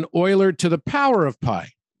and Euler to the power of pi.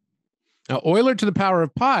 Now, Euler to the power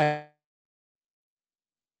of pi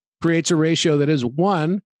creates a ratio that is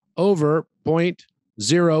 1 over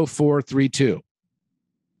 0.0432.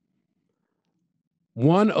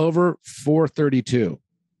 1 over 432.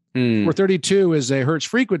 432 is a Hertz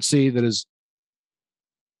frequency that is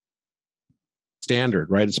standard,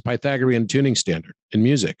 right? It's a Pythagorean tuning standard in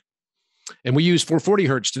music. And we use 440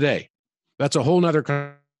 Hertz today. That's a whole nother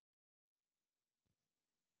conversation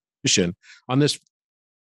on this,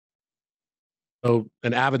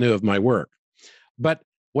 an avenue of my work. But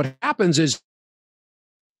what happens is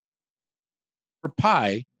for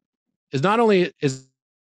pi is not only is,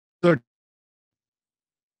 but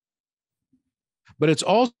it's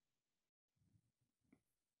also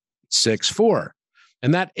 864.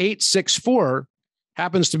 And that 864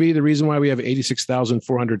 happens to be the reason why we have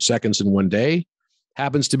 86,400 seconds in one day,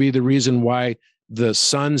 happens to be the reason why the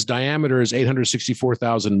sun's diameter is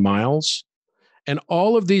 864,000 miles. And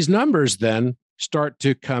all of these numbers then start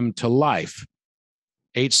to come to life.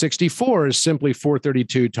 864 is simply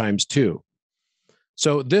 432 times 2.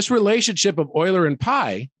 So this relationship of Euler and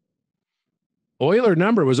pi, Euler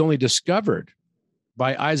number was only discovered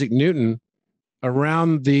by Isaac Newton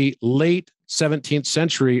around the late 17th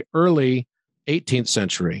century, early 18th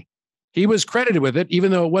century. He was credited with it,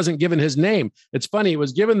 even though it wasn't given his name. It's funny, it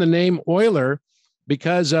was given the name Euler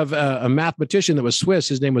because of a mathematician that was Swiss.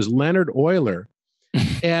 His name was Leonhard Euler.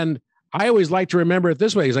 And I always like to remember it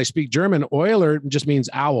this way, because I speak German. Euler just means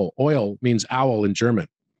owl. Oil means owl in German.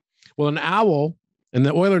 Well, an owl, and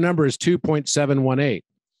the Euler number is 2.718.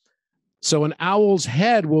 So an owl's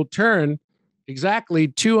head will turn exactly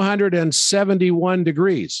 271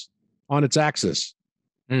 degrees on its axis.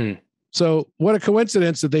 So what a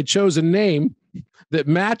coincidence that they chose a name that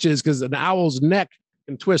matches, because an owl's neck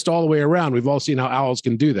can twist all the way around. We've all seen how owls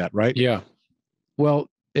can do that, right? Yeah. Well,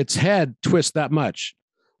 its head twists that much.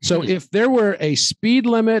 So if there were a speed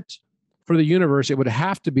limit for the universe, it would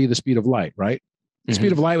have to be the speed of light, right? The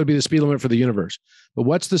speed of light would be the speed limit for the universe. But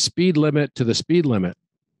what's the speed limit to the speed limit?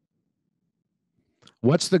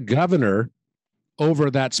 What's the governor over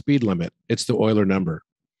that speed limit? It's the Euler number.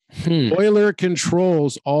 Euler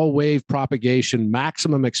controls all wave propagation,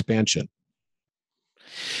 maximum expansion.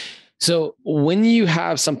 So when you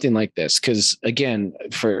have something like this, because again,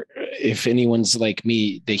 if anyone's like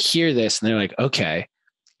me, they hear this and they're like, okay.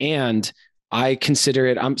 And I consider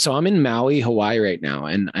it, I'm in Maui, Hawaii right now.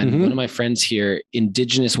 And one of my friends here,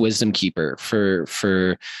 indigenous wisdom keeper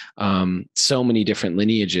for so many different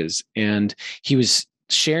lineages. And he was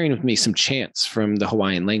sharing with me some chants from the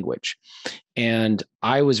Hawaiian language. And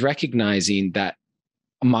I was recognizing that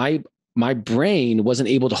my brain wasn't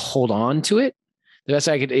able to hold on to it. The best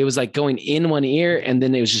I could, it was like going in one ear and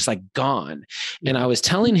then it was just like gone. And I was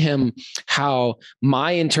telling him how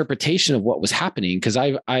my interpretation of what was happening, because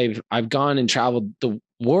I've gone and traveled the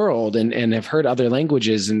world and have heard other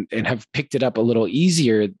languages and have picked it up a little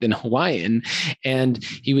easier than Hawaiian. And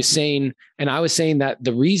he was saying, and I was saying that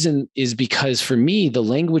the reason is because for me, the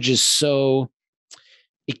language is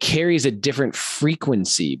it carries a different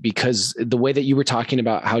frequency, because the way that you were talking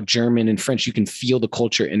about how German and French, you can feel the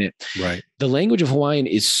culture in it. Right. The language of Hawaiian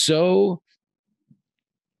is so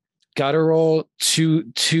guttural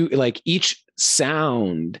to like each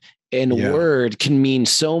sound and word can mean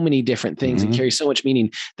so many different things and carry so much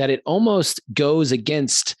meaning that it almost goes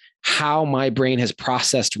against how my brain has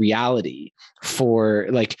processed reality for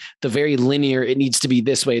like the very linear, it needs to be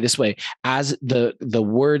this way, as the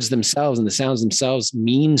words themselves and the sounds themselves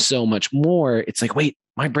mean so much more. It's like, wait,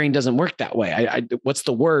 my brain doesn't work that way. What's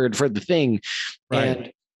the word for the thing?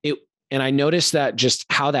 Right. And I noticed that just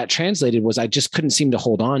how that translated was I just couldn't seem to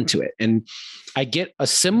hold on to it. And I get a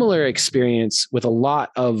similar experience with a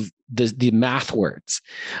lot of the math words.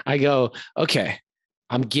 I go, okay,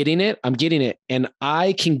 I'm getting it. And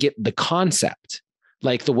I can get the concept,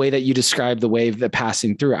 like the way that you describe the wave that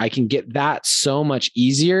passing through. I can get that so much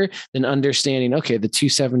easier than understanding, okay, the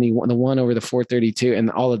 271, the 1 over the 432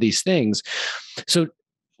 and all of these things. So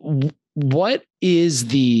what is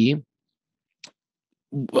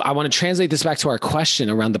I want to translate this back to our question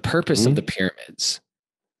around the purpose of the pyramids.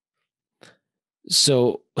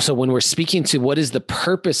 So when we're speaking to what is the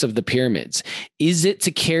purpose of the pyramids, is it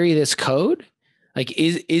to carry this code? Like,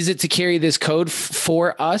 is it to carry this code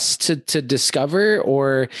for us to discover,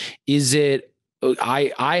 or is it?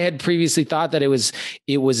 I had previously thought that it was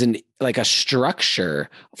like a structure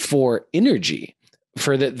for energy,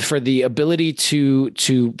 for the ability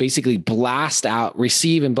to basically blast out,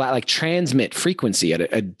 receive and like transmit frequency at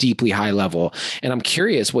a deeply high level. And I'm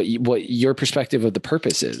curious what your perspective of the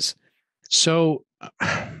purpose is. So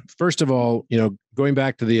first of all, going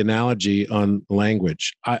back to the analogy on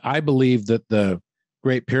language, I believe that the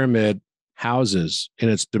Great Pyramid houses in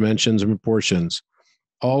its dimensions and proportions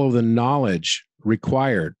all of the knowledge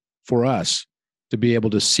required for us to be able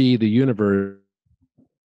to see the universe.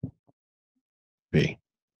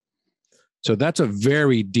 So that's a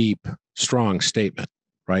very deep, strong statement,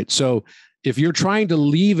 right? So if you're trying to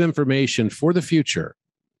leave information for the future,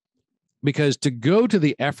 because to go to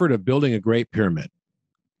the effort of building a Great Pyramid,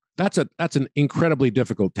 that's an incredibly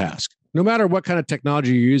difficult task. No matter what kind of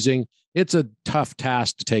technology you're using, it's a tough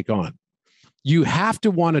task to take on. You have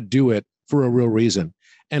to want to do it for a real reason.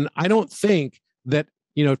 And I don't think that,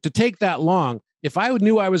 to take that long, if I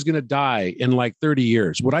knew I was going to die in like 30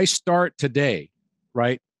 years, would I start today,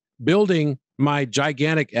 right, building my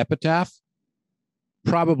gigantic epitaph?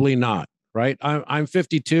 Probably not, right? I'm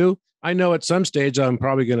 52. I know at some stage I'm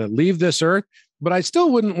probably going to leave this earth, but I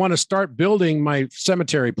still wouldn't want to start building my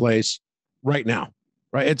cemetery place right now,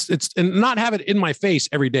 right? It's and not have it in my face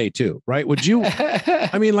every day too, right? Would you?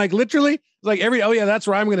 I mean, like literally, like oh yeah, that's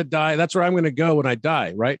where I'm going to die. That's where I'm going to go when I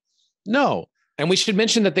die, right? No. And we should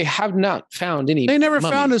mention that they have not found any. They never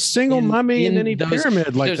found a single mummy in any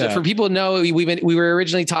pyramid like that. For people to know, we were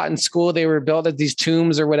originally taught in school they were built at these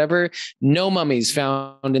tombs or whatever. No mummies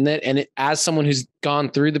found in it. And as someone who's gone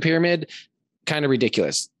through the pyramid, kind of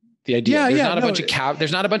ridiculous. The idea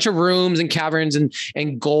there's not a bunch of rooms and caverns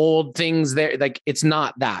and gold things there. Like it's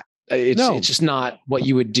not that. It's just not what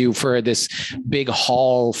you would do for this big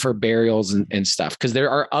hall for burials and stuff. Because there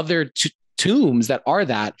are other tombs that are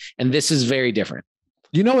that, and this is very different.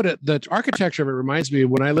 You know what? The architecture of it reminds me of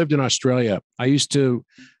when I lived in Australia. I used to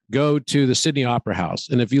go to the Sydney Opera House,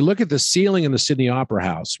 and if you look at the ceiling in the Sydney Opera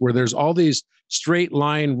House, where there's all these straight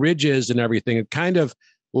line ridges and everything, it kind of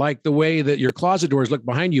like the way that your closet doors look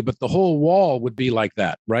behind you, but the whole wall would be like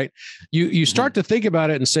that, right? You start to think about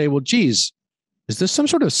it and say, well, geez, is this some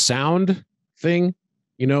sort of sound thing?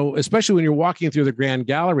 Especially when you're walking through the Grand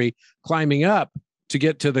Gallery, climbing up to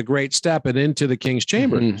get to the Great Step and into the King's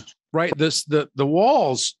Chamber, right? The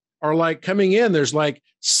walls are like coming in. There's like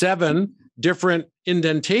 7 different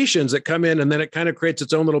indentations that come in, and then it kind of creates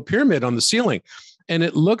its own little pyramid on the ceiling. And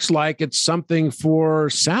it looks like it's something for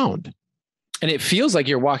sound. And it feels like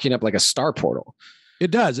you're walking up like a star portal.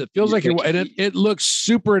 It does. It feels like it looks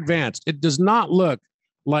super advanced. It does not look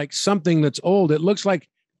like something that's old. It looks like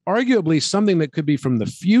arguably something that could be from the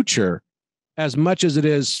future as much as it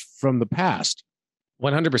is from the past.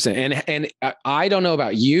 100%. And I don't know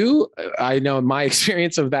about you. I know my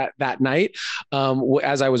experience of that night.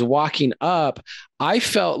 As I was walking up, I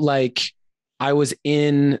felt like I was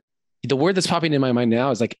in, the word that's popping in my mind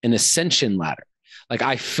now is like an ascension ladder. Like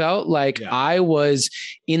I felt like I was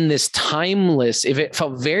in this timeless, if it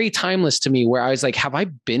felt very timeless to me, where I was like, have I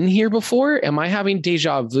been here before? Am I having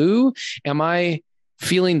deja vu? Am I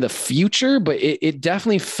feeling the future? But it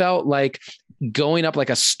definitely felt like going up like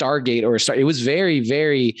a Stargate or a star. It was very,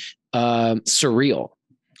 very surreal.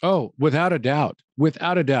 Oh, without a doubt.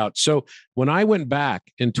 Without a doubt. So when I went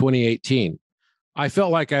back in 2018, I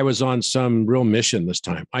felt like I was on some real mission this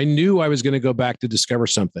time. I knew I was going to go back to discover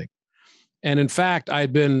something. And in fact,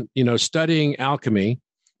 I'd been, studying alchemy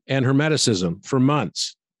and Hermeticism for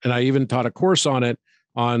months. And I even taught a course on it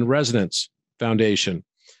on Resonance Foundation.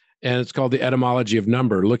 And it's called The Etymology of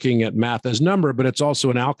Number, looking at math as number, but it's also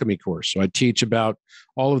an alchemy course. So I teach about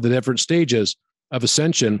all of the different stages of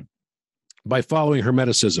ascension by following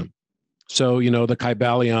Hermeticism. So, the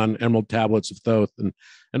Kybalion, Emerald Tablets of Thoth, and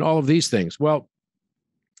all of these things. Well,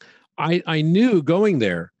 I knew going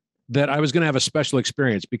there that I was going to have a special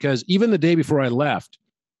experience, because even the day before I left,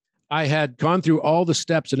 I had gone through all the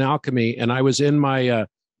steps in alchemy, and I was in my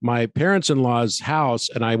parents-in-law's house,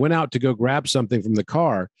 and I went out to go grab something from the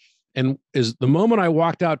car. And is the moment I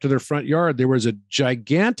walked out to their front yard, there was a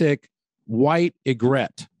gigantic white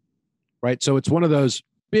egret, right? So it's one of those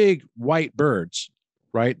big white birds,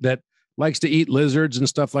 right, that likes to eat lizards and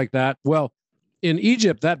stuff like that. Well, in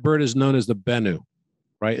Egypt, that bird is known as the Bennu,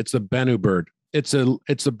 right? It's the Bennu bird. It's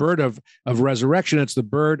the bird of resurrection. It's the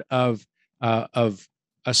bird of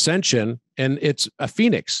ascension, and it's a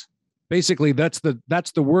phoenix. Basically, that's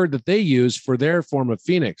the word that they use for their form of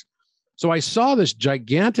phoenix. So I saw this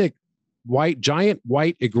giant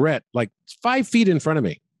white egret, like 5 feet in front of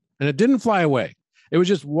me, and it didn't fly away. It was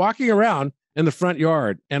just walking around in the front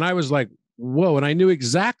yard, and I was like, whoa. And I knew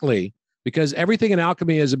exactly, because everything in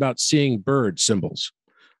alchemy is about seeing bird symbols,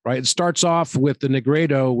 right? It starts off with the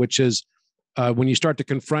Negredo, which is when you start to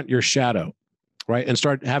confront your shadow, right? And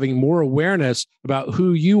start having more awareness about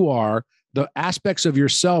who you are, the aspects of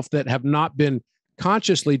yourself that have not been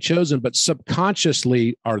consciously chosen, but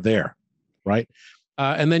subconsciously are there, right?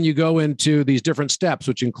 And then you go into these different steps,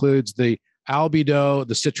 which includes the albedo,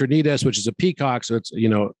 the citronides, which is a peacock. So it's,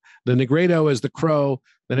 the Negredo is the crow.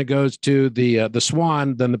 Then it goes to the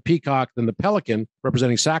swan, then the peacock, then the pelican,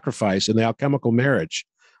 representing sacrifice and the alchemical marriage,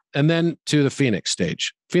 and then to the phoenix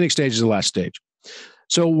stage. Phoenix stage is the last stage.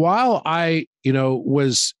 So while I,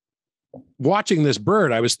 was watching this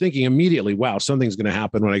bird, I was thinking immediately, wow, something's going to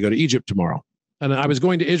happen when I go to Egypt tomorrow. And I was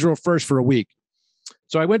going to Israel first for a week.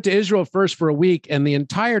 So I went to Israel first for a week, and the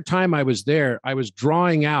entire time I was there, I was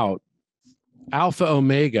drawing out Alpha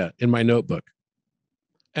Omega in my notebook.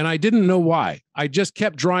 And I didn't know why. I just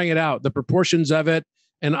kept drawing it out, the proportions of it.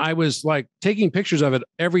 And I was like taking pictures of it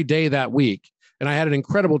every day that week. And I had an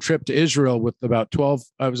incredible trip to Israel with about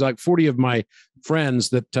 40 of my friends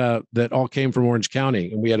that all came from Orange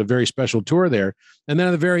County. And we had a very special tour there. And then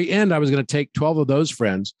at the very end, I was going to take 12 of those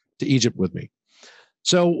friends to Egypt with me.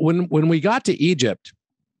 So when we got to Egypt,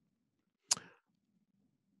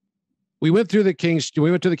 we went to the king's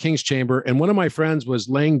chamber, and one of my friends was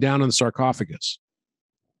laying down in the sarcophagus,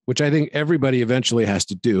 which I think everybody eventually has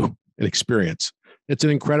to do and experience. It's an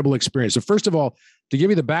incredible experience. So first of all, to give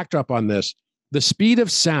you the backdrop on this, the speed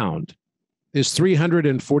of sound is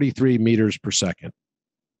 343 meters per second.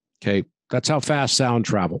 Okay. That's how fast sound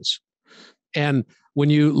travels. And when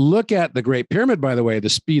you look at the Great Pyramid, by the way, the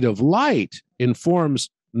speed of light informs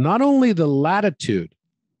not only the latitude,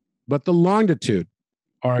 but the longitude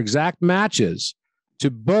are exact matches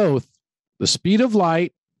to both the speed of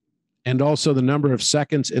light and also the number of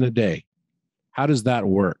seconds in a day. How does that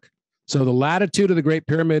work? So the latitude of the Great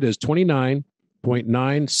Pyramid is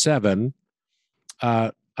 29.97.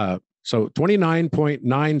 So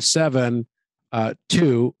 29.97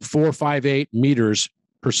 to 458 meters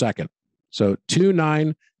per second. So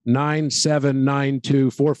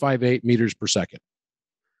 299792 meters per second.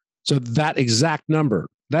 So that exact number,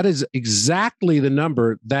 that is exactly the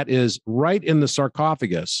number that is right in the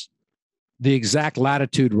sarcophagus, the exact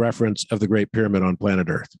latitude reference of the Great Pyramid on planet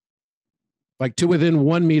Earth, like to within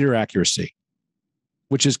 1 meter accuracy,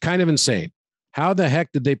 which is kind of insane. How the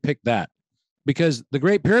heck did they pick that? Because the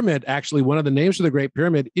Great Pyramid, actually, one of the names for the Great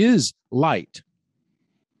Pyramid is light.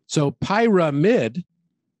 So pyramid,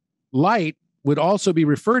 light, would also be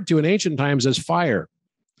referred to in ancient times as fire.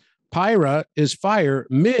 Pyra is fire.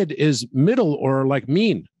 Mid is middle or like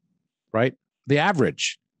mean, right? The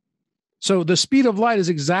average. So the speed of light is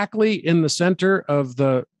exactly in the center of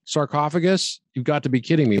the sarcophagus. You've got to be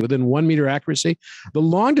kidding me. Within 1 meter accuracy. The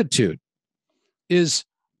longitude is,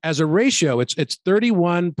 as a ratio, it's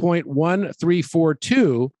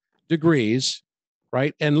 31.1342 degrees,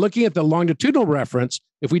 right? And looking at the longitudinal reference,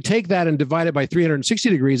 if we take that and divide it by 360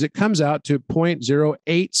 degrees, it comes out to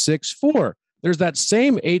 0.0864. There's that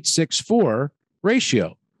same 864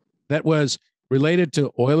 ratio that was related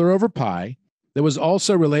to Euler over pi, that was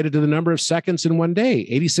also related to the number of seconds in one day,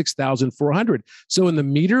 86,400. So in the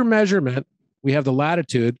meter measurement, we have the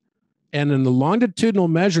latitude, and in the longitudinal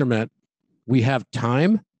measurement, we have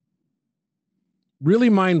time.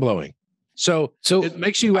 Really mind-blowing. So it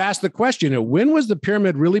makes you ask the question, when was the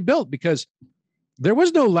pyramid really built? Because there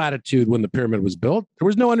was no latitude when the pyramid was built. There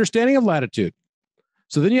was no understanding of latitude.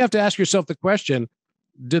 So then you have to ask yourself the question,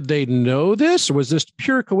 did they know this, or was this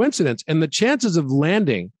pure coincidence? And the chances of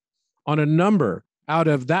landing on a number out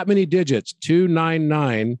of that many digits,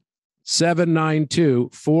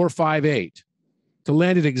 299,792,458, to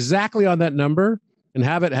land it exactly on that number and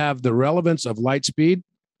have it have the relevance of light speed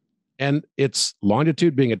and its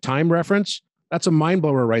longitude being a time reference, that's a mind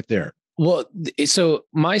blower right there. Well, so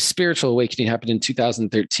my spiritual awakening happened in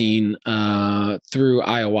 2013 through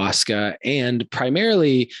ayahuasca, and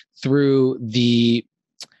primarily through the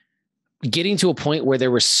getting to a point where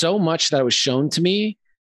there was so much that was shown to me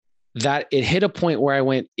that it hit a point where I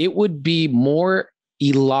went, it would be more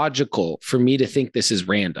illogical for me to think this is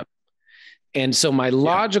random. And so my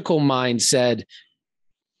logical mind said,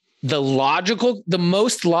 the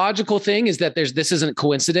most logical thing is that this isn't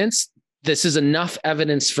coincidence. This is enough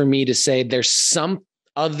evidence for me to say there's some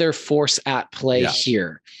other force at play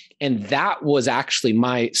here. And that was actually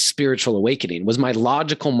my spiritual awakening, was my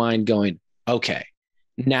logical mind going, okay,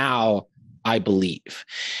 now I believe.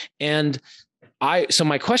 And so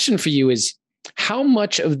my question for you is, how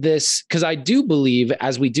much of this, because I do believe,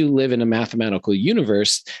 as we do live in a mathematical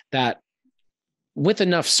universe, that with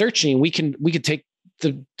enough searching, we could take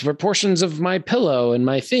the proportions of my pillow and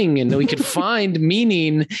my thing, and we could find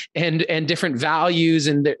meaning and different values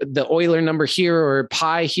and the Euler number here or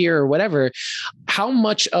pi here or whatever. How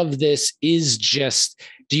much of this is just,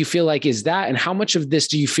 do you feel like is that, and how much of this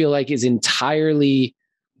do you feel like is entirely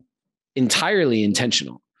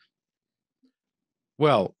intentional?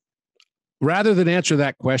 Well, rather than answer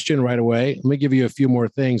that question right away, let me give you a few more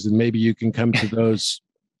things, and maybe you can come to those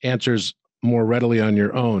answers more readily on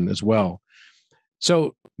your own as well.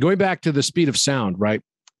 So going back to the speed of sound, right?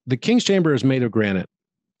 The King's Chamber is made of granite.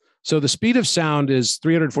 So the speed of sound is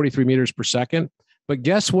 343 meters per second. But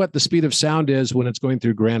guess what the speed of sound is when it's going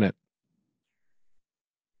through granite?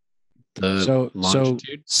 So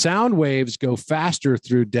sound waves go faster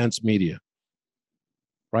through dense media,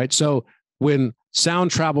 right? So when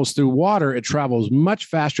sound travels through water, it travels much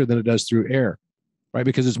faster than it does through air, right?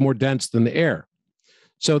 Because it's more dense than the air.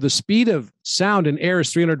 So the speed of sound in air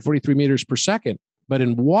is 343 meters per second, but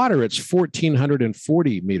in water, it's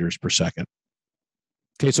 1,440 meters per second.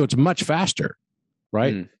 Okay, so it's much faster,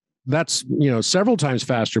 right? That's, several times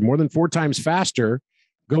faster, more than 4 times faster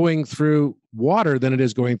going through water than it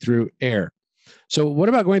is going through air. So what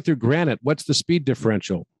about going through granite? What's the speed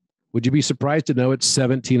differential? Would you be surprised to know it's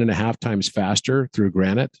 17.5 times faster through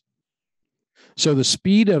granite? So the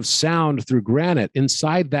speed of sound through granite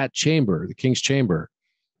inside that chamber, the King's Chamber,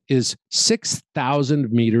 is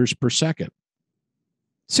 6,000 meters per second.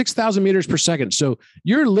 6,000 meters per second. So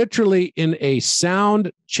you're literally in a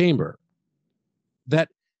sound chamber that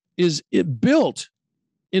is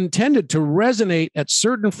intended to resonate at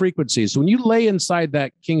certain frequencies. So when you lay inside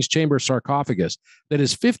that King's Chamber sarcophagus that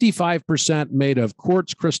is 55% made of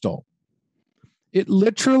quartz crystal, it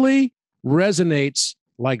literally resonates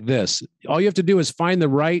like this. All you have to do is find the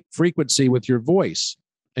right frequency with your voice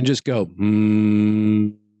and just go,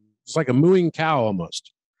 It's like a mooing cow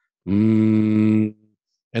almost. And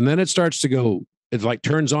then it starts to go, it like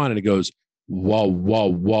turns on and it goes, whoa, whoa,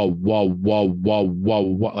 whoa, whoa, whoa, whoa, whoa,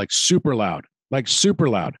 whoa, like super loud.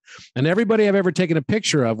 And everybody I've ever taken a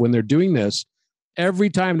picture of when they're doing this, every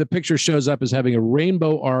time the picture shows up is having a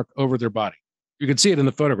rainbow arc over their body. You can see it in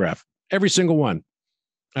the photograph, every single one.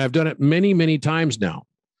 I've done it many, many times now.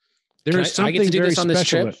 There is something very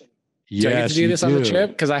special. Do I get to do this on the trip?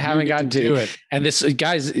 Because I haven't gotten to it. And this,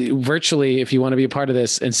 guys, virtually, if you want to be a part of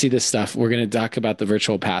this and see this stuff, we're going to talk about the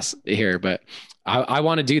virtual pass here, but I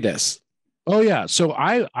want to do this. Oh yeah. So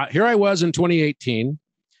here I was in 2018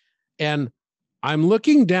 and I'm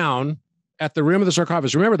looking down at the rim of the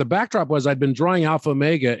sarcophagus. Remember, the backdrop was I'd been drawing Alpha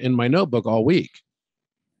Omega in my notebook all week,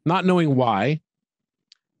 not knowing why.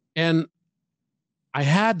 And I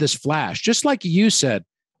had this flash, just like you said,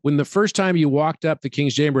 when the first time you walked up the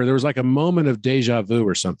King's Chamber, there was like a moment of deja vu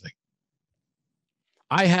or something.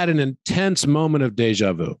 I had an intense moment of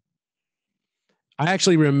deja vu. I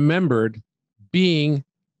actually remembered being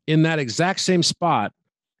in that exact same spot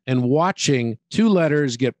and watching 2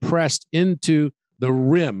 letters get pressed into the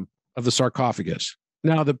rim of the sarcophagus.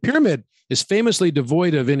 Now, the pyramid is famously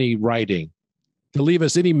devoid of any writing to leave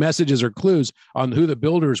us any messages or clues on who the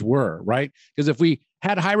builders were, right? Because if we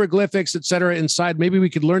had hieroglyphics, et cetera, inside, maybe we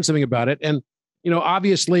could learn something about it. And,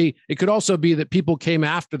 obviously it could also be that people came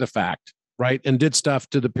after the fact, right? And did stuff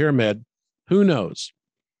to the pyramid. Who knows?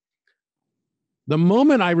 The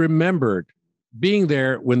moment I remembered being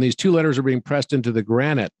there when these 2 letters are being pressed into the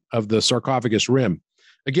granite of the sarcophagus rim,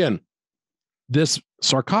 again, this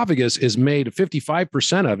sarcophagus is made,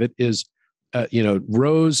 55% of it is,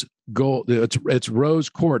 rose gold. It's rose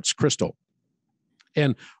quartz crystal.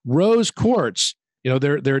 And rose quartz,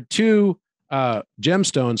 there are 2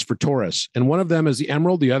 gemstones for Taurus, and one of them is the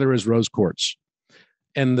emerald, the other is rose quartz.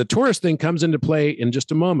 And the Taurus thing comes into play in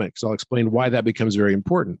just a moment, because I'll explain why that becomes very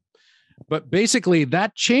important. But basically,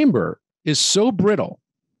 that chamber is so brittle,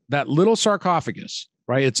 that little sarcophagus,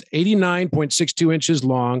 right? It's 89.62 inches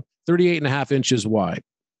long, 38.5 inches wide.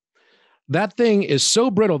 That thing is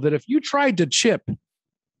so brittle that if you tried to chip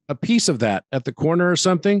a piece of that at the corner or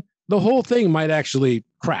something, the whole thing might actually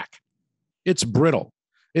crack. It's brittle.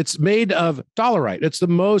 It's made of dolerite. It's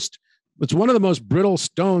one of the most brittle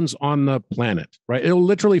stones on the planet, right? It'll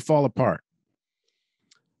literally fall apart.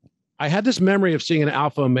 I had this memory of seeing an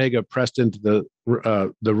alpha omega pressed into the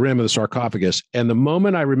rim of the sarcophagus. And the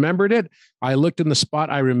moment I remembered it, I looked in the spot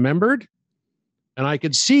I remembered, and I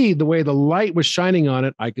could see the way the light was shining on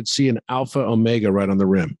it. I could see an alpha omega right on the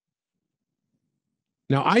rim.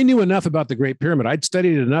 Now, I knew enough about the Great Pyramid. I'd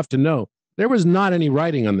studied it enough to know there was not any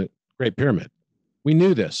writing on the Great Pyramid. We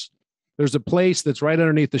knew this. There's a place that's right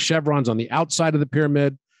underneath the chevrons on the outside of the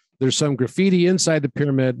pyramid. There's some graffiti inside the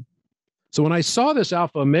pyramid. So when I saw this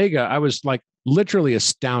alpha omega, I was like literally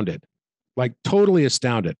astounded, like totally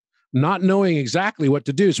astounded, not knowing exactly what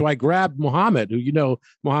to do. So I grabbed Muhammad, who you know,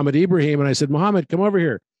 Muhammad Ibrahim, and I said, Muhammad, come over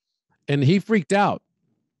here. And he freaked out.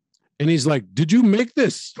 And he's like, did you make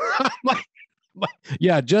this? I'm like,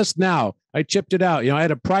 yeah, just now. I chipped it out. You know, I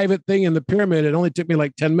had a private thing in the pyramid. It only took me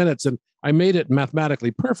like 10 minutes, and I made it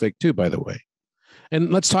mathematically perfect too, by the way.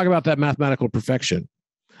 And let's talk about that mathematical perfection,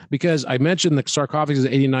 because I mentioned the sarcophagus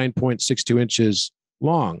is 89.62 inches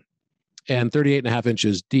long and 38.5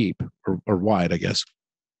 inches deep or wide, I guess.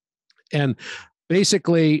 And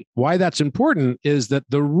basically why that's important is that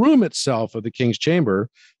the room itself of the king's chamber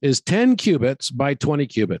is 10 cubits by 20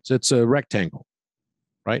 cubits. It's a rectangle,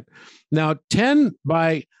 right? Now, 10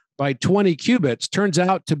 by 20 cubits turns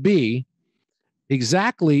out to be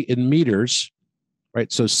exactly in meters,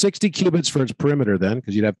 right? So 60 cubits for its perimeter then,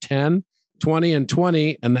 because you'd have 10, 20, and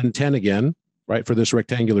 20, and then 10 again, right, for this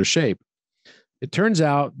rectangular shape. It turns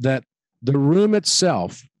out that the room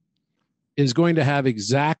itself is going to have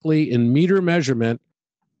exactly in meter measurement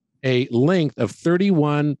a length of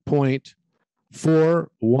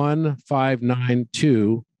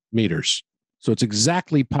 31.41592 meters. So it's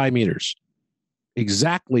exactly pi meters.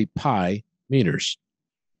 Exactly pi meters.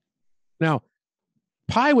 Now,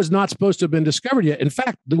 pi was not supposed to have been discovered yet. In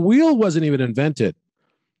fact, the wheel wasn't even invented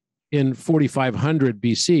in 4500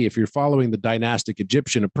 BC, if you're following the dynastic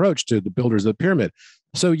Egyptian approach to the builders of the pyramid.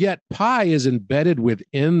 So yet pi is embedded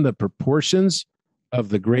within the proportions of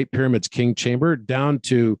the Great Pyramid's king chamber down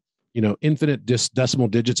to, you know, infinite decimal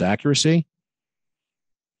digits accuracy.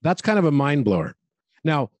 That's kind of a mind blower.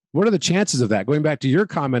 Now, what are the chances of that? Going back to your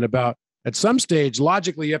comment about at some stage,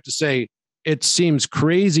 logically, you have to say, it seems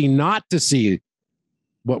crazy not to see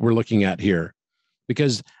what we're looking at here,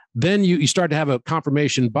 because then you start to have a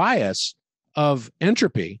confirmation bias of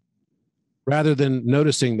entropy rather than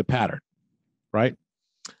noticing the pattern, right?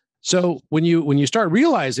 So when you start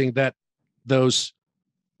realizing that those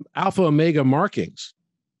alpha omega markings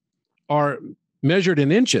are measured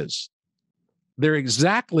in inches, they're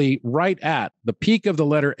exactly right at the peak of the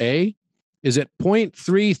letter A is at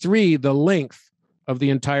 0.33, the length of the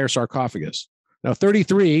entire sarcophagus. Now,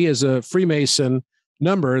 33 is a Freemason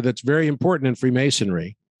number that's very important in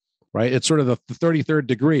Freemasonry, right? It's sort of the 33rd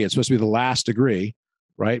degree. It's supposed to be the last degree,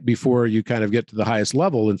 right? Before you kind of get to the highest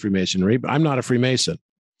level in Freemasonry, but I'm not a Freemason.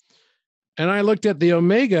 And I looked at the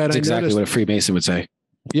omega and that's exactly noticed, what a Freemason would say.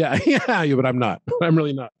 Yeah, but I'm not. I'm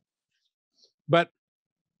really not. But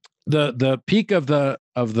the peak of the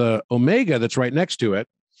omega that's right next to it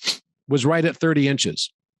was right at 30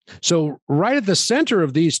 inches. So right at the center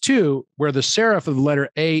of these two, where the serif of the letter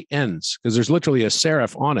A ends, because there's literally a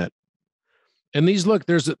serif on it. And these, look,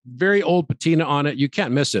 there's a very old patina on it. You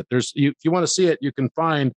can't miss it. If you want to see it, you can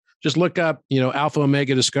just look up, alpha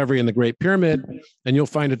omega discovery in the Great Pyramid, and you'll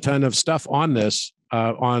find a ton of stuff on this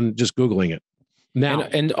on just Googling it. Now,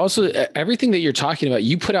 and also everything that you're talking about,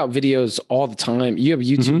 you put out videos all the time. You have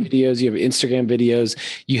YouTube videos, you have Instagram videos,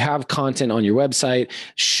 you have content on your website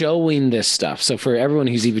showing this stuff. So for everyone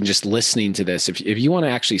who's even just listening to this, if you want to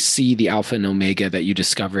actually see the alpha and omega that you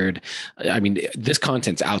discovered, I mean, this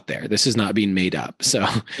content's out there. This is not being made up. So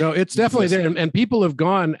no, it's definitely there. And people have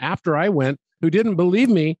gone after I went who didn't believe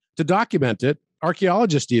me to document it,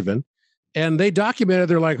 archaeologists even, and they documented,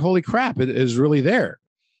 they're like, holy crap, it is really there.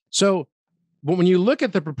 So, but when you look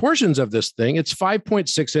at the proportions of this thing, it's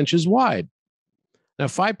 5.6 inches wide. Now,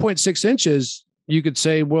 5.6 inches, you could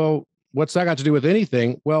say, well, what's that got to do with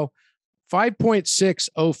anything? Well,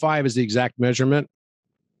 5.605 is the exact measurement.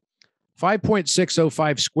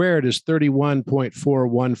 5.605 squared is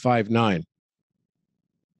 31.4159.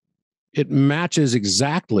 It matches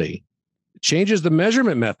exactly. It changes the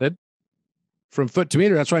measurement method from foot to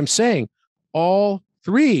meter. That's why I'm saying all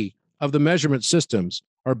three of the measurement systems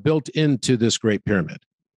are built into this Great Pyramid.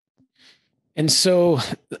 And so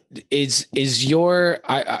is your,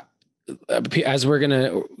 as we're going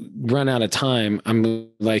to run out of time, I'm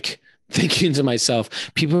like thinking to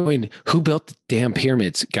myself, people going, who built the damn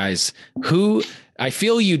pyramids, guys? I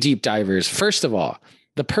feel you deep divers. First of all,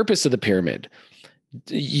 the purpose of the pyramid,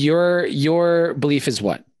 your belief is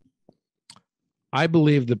what? I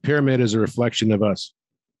believe the pyramid is a reflection of us.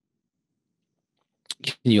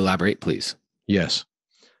 Can you elaborate, please? Yes.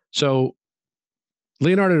 So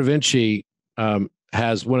Leonardo da Vinci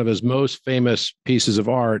has one of his most famous pieces of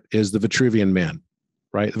art is the Vitruvian Man,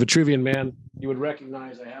 right? The Vitruvian Man, you would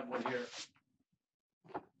recognize, I have one here.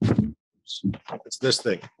 It's this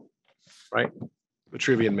thing, right?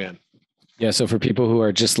 Vitruvian Man. Yeah. So for people who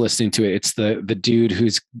are just listening to it, it's the dude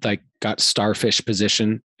who's like got starfish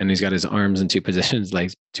position and he's got his arms in two positions,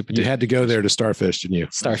 like two. You had to go there to starfish, didn't you?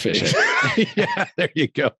 Starfish. Yeah, there you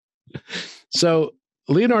go. So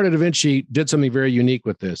Leonardo da Vinci did something very unique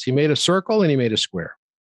with this. He made a circle and he made a square.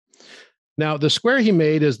 Now, the square he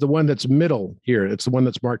made is the one that's middle here. It's the one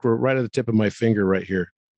that's marked right at the tip of my finger right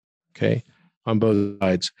here. Okay. On both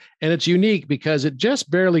sides. And it's unique because it just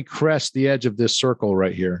barely crests the edge of this circle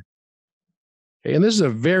right here. Okay. And this is a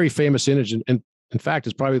very famous image. And in fact,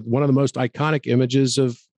 it's probably one of the most iconic images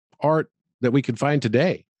of art that we can find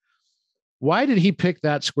today. Why did he pick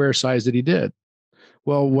that square size that he did?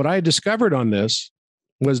 Well, what I discovered on this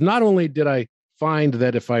was not only did I find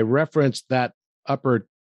that if I referenced that upper,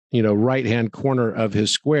 right-hand corner of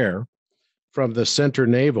his square from the center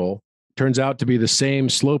navel, turns out to be the same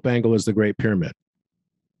slope angle as the Great Pyramid.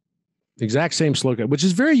 Exact same slope, which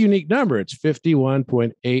is a very unique number. It's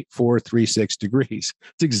 51.8436 degrees.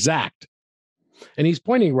 It's exact. And he's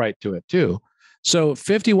pointing right to it too. So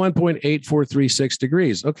 51.8436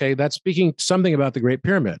 degrees. Okay, that's speaking something about the Great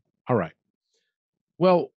Pyramid. All right.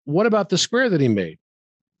 Well, what about the square that he made?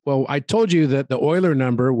 Well, I told you that the Euler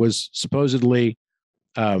number was supposedly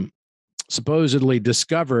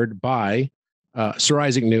discovered by Sir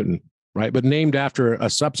Isaac Newton, right? But named after a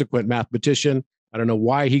subsequent mathematician. I don't know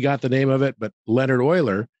why he got the name of it, but Leonhard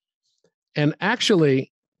Euler. And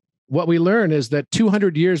actually, what we learn is that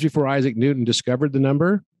 200 years before Isaac Newton discovered the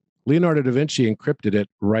number, Leonardo da Vinci encrypted it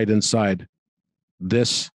right inside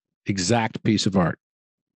this exact piece of art.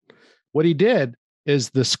 What he did is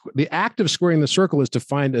the act of squaring the circle is to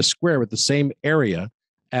find a square with the same area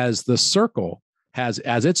as the circle has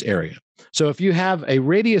as its area. So if you have a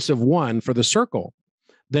radius of 1 for the circle,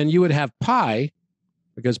 then you would have pi,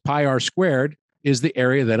 because pi r squared is the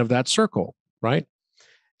area then of that circle, right?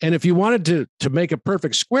 And if you wanted to make a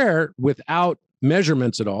perfect square without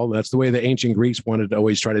measurements at all, that's the way the ancient Greeks wanted to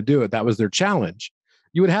always try to do it. That was their challenge.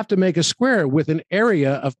 You would have to make a square with an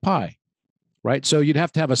area of pi, right? So you'd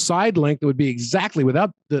have to have a side length that would be exactly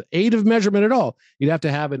without the aid of measurement at all. You'd have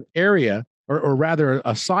to have an area, or rather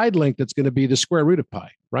a side length that's going to be the square root of pi,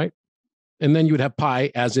 right? And then you would have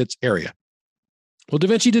pi as its area. Well, Da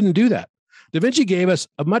Vinci didn't do that. Da Vinci gave us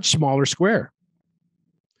a much smaller square.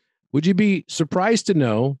 Would you be surprised to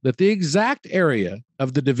know that the exact area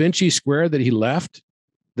of the Da Vinci square that he left,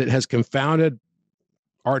 that has confounded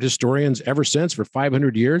art historians ever since for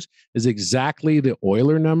 500 years, is exactly the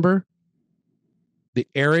Euler number? The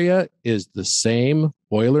area is the same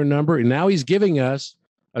Euler number. And now he's giving us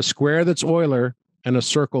a square that's Euler and a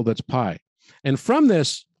circle that's pi. And from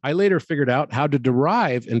this, I later figured out how to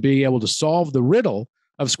derive and be able to solve the riddle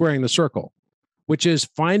of squaring the circle, which is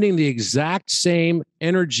finding the exact same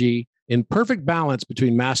energy in perfect balance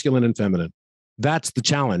between masculine and feminine. That's the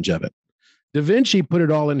challenge of it. Da Vinci put it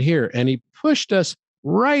all in here, and he pushed us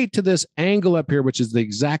right to this angle up here, which is the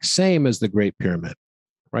exact same as the Great Pyramid,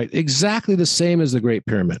 right? Exactly the same as the Great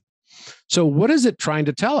Pyramid. So what is it trying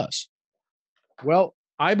to tell us? Well,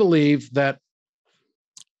 I believe that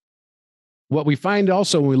what we find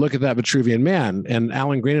also when we look at that Vitruvian Man, and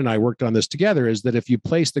Alan Green and I worked on this together, is that if you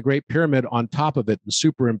place the Great Pyramid on top of it and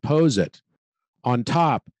superimpose it on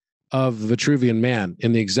top of the Vitruvian Man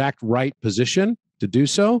in the exact right position to do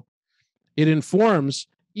so, it informs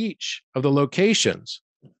each of the locations.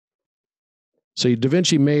 So Da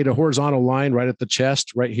Vinci made a horizontal line right at the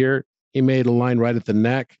chest, right here. He made a line right at the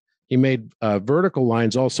neck. He made vertical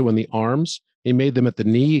lines also in the arms. He made them at the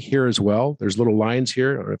knee here as well. There's little lines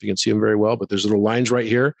here. I don't know if you can see them very well, but there's little lines right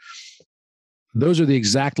here. Those are the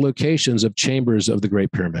exact locations of chambers of the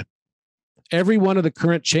Great Pyramid. Every one of the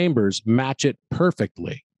current chambers match it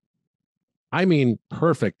perfectly. I mean,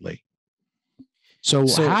 perfectly. So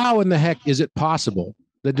how in the heck is it possible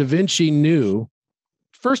that Da Vinci knew,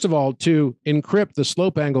 first of all, to encrypt the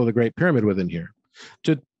slope angle of the Great Pyramid within here,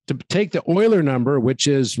 to take the Euler number, which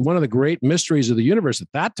is one of the great mysteries of the universe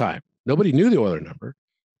at that time. Nobody knew the Euler number.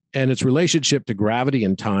 and its relationship to gravity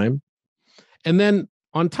and time. And then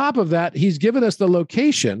on top of that, he's given us the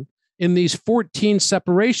location in these 14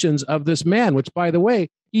 separations of this man, which, by the way,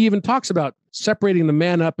 he even talks about separating the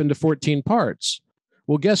man up into 14 parts.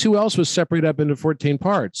 Well, guess who else was separated up into 14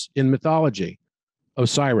 parts in mythology?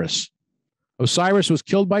 Osiris. Osiris was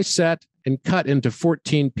killed by Set and cut into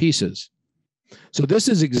 14 pieces. So this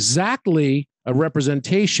is exactly a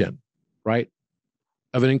representation, right,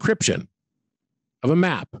 of an encryption, of a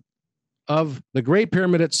map, of the Great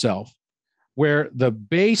Pyramid itself, where the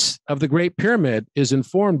base of the Great Pyramid is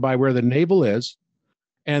informed by where the navel is,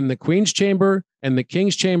 and the Queen's chamber and the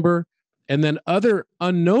King's chamber, and then other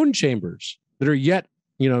unknown chambers that are yet,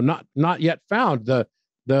 not yet found. The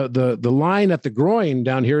line at the groin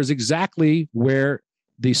down here is exactly where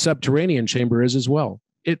the subterranean chamber is as well.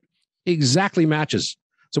 It exactly matches.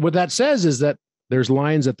 So what that says is that there's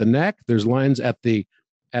lines at the neck, there's lines at the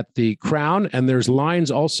crown, and there's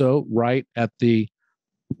lines also right at the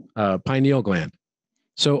pineal gland.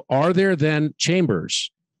 So are there then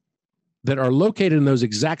chambers that are located in those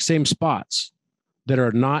exact same spots that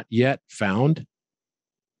are not yet found?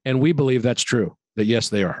 And we believe that's true, that yes,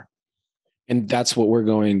 they are. And that's what we're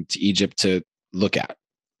going to Egypt to look at.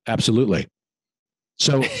 Absolutely.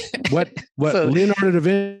 So what Leonardo da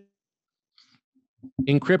Vinci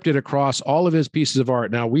encrypted across all of his pieces of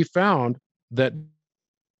art. Now, we found that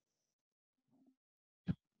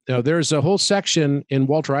there's a whole section in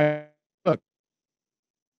Walter Isaac's book.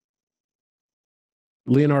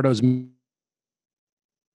 Leonardo's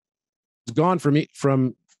gone from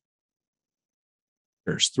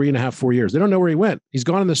 3.5, 4 years. They don't know where he went. He's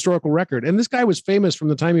gone in the historical record. And this guy was famous from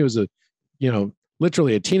the time he was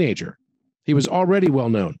literally a teenager. He was already well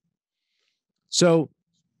known. So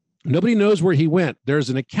nobody knows where he went. There's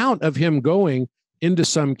an account of him going into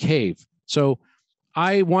some cave. So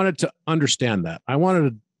I wanted to understand that. I wanted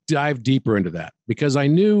to dive deeper into that because I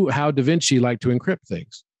knew how Da Vinci liked to encrypt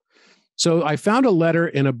things. So I found a letter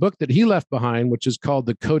in a book that he left behind, which is called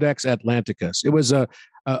the Codex Atlanticus. It was a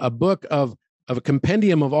book of a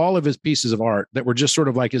compendium of all of his pieces of art that were just sort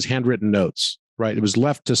of like his handwritten notes, right? It was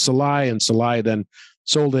left to Salai, and Salai then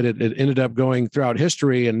sold it. It ended up going throughout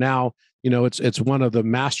history, and now it's one of the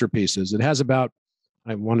masterpieces. It has about,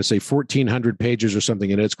 I want to say, 1,400 pages or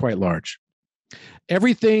something, and it's quite large.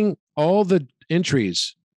 Everything, all the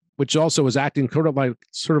entries, which also was acting sort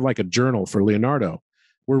of like a journal for Leonardo,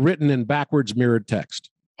 were written in backwards mirrored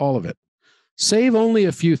text, all of it, save only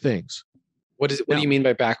a few things. What do you mean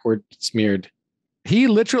by backwards mirrored? He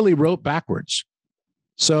literally wrote backwards.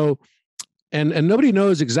 So, and nobody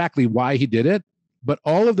knows exactly why he did it, but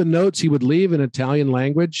all of the notes he would leave in Italian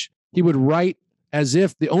language, he would write as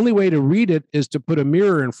if the only way to read it is to put a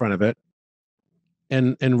mirror in front of it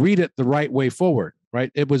and read it the right way forward,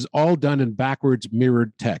 right? It was all done in backwards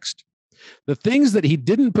mirrored text. The things that he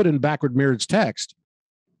didn't put in backward mirrored text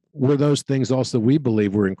were those things also we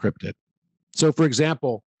believe were encrypted. So, for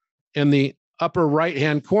example, in the upper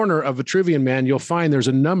right-hand corner of Vitruvian Man, you'll find there's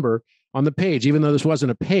a number on the page, even though this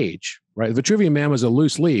wasn't a page, right? Vitruvian Man was a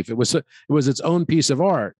loose leaf. It was its own piece of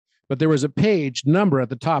art, but there was a page number at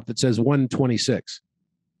the top that says 126.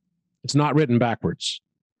 It's not written backwards.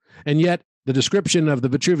 And yet the description of the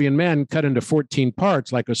Vitruvian Man cut into 14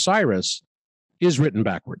 parts like Osiris is written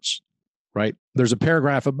backwards, right? There's a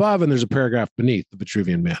paragraph above and there's a paragraph beneath the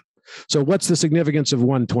Vitruvian Man. So what's the significance of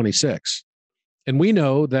 126? And we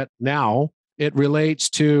know that now it relates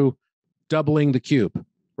to doubling the cube,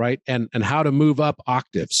 right? And how to move up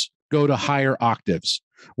octaves, go to higher octaves.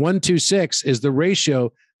 126 is the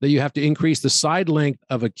ratio that you have to increase the side length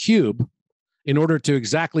of a cube in order to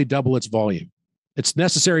exactly double its volume. It's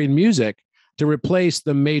necessary in music to replace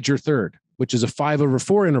the major third, which is a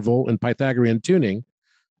 5/4 interval in Pythagorean tuning.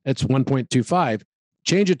 It's 1.25.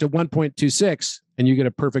 Change it to 1.26, and you get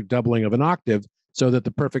a perfect doubling of an octave so that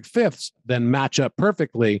the perfect fifths then match up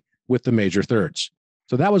perfectly with the major thirds.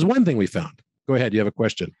 So that was one thing we found. Go ahead. You have a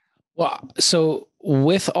question. Well, so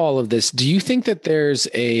with all of this, do you think that there's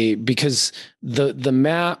because the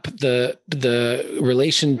map, the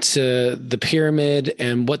relation to the pyramid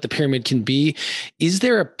and what the pyramid can be, is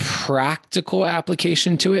there a practical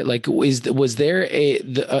application to it? Like, was there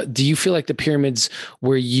do you feel like the pyramids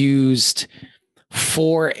were used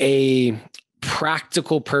for a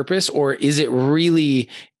practical purpose, or is it really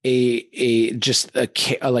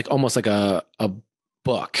like almost like a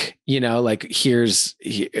book, like here's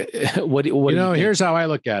here's how I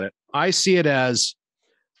look at it. I see it as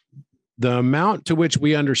the amount to which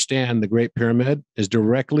we understand the Great Pyramid is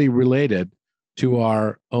directly related to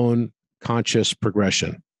our own conscious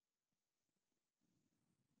progression.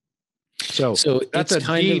 So that's a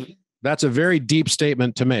That's a very deep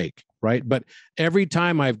statement to make, right? But every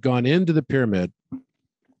time I've gone into the pyramid,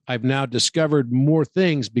 I've now discovered more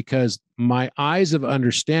things because my eyes of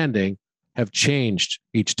understanding have changed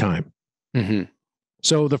each time. Mm-hmm.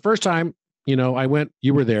 So the first time, I went,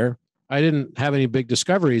 you were there. I didn't have any big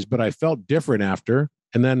discoveries, but I felt different after.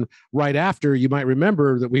 And then right after, you might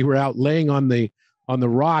remember that we were out laying on the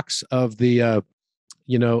rocks of the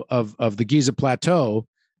of the Giza Plateau.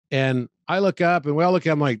 And I look up and we all look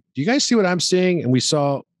up, I'm like, do you guys see what I'm seeing? And we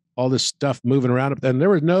saw all this stuff moving around. And there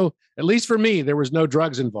was no, at least for me, there was no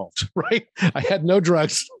drugs involved, right? I had no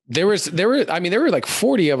drugs. There were like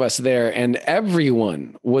 40 of us there, and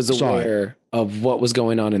everyone was aware of what was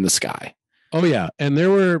going on in the sky. Oh yeah. And there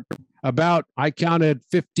were I counted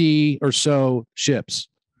 50 or so ships,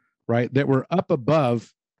 right, that were up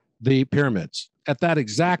above the pyramids at that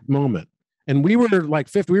exact moment. And we were like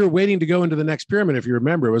 50, we were waiting to go into the next pyramid. If you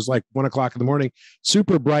remember, it was like 1:00 in the morning,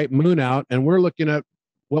 super bright moon out. And we're looking at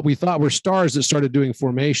what we thought were stars that started doing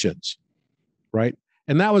formations, right?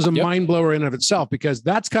 And that was a mind blower in of itself, because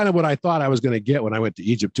that's kind of what I thought I was going to get when I went to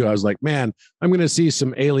Egypt too. I was like, man, I'm going to see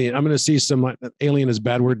some alien. I'm going to see some, alien is a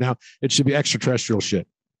bad word now. It should be extraterrestrial shit.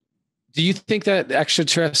 Do you think that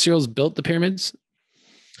extraterrestrials built the pyramids?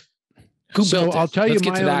 Who built it? I'll tell you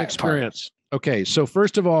my own experience. Okay. So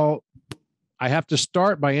first of all, I have to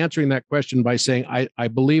start by answering that question by saying, I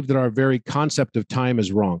believe that our very concept of time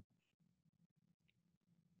is wrong.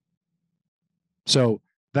 So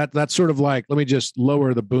that's sort of like, let me just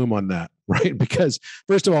lower the boom on that, right? Because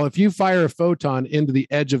first of all, if you fire a photon into the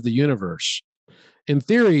edge of the universe, in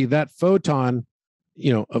theory, that photon,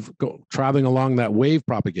 traveling along that wave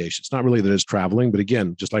propagation, it's not really that it's traveling, but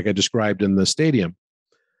again, just like I described in the stadium,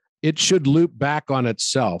 it should loop back on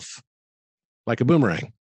itself like a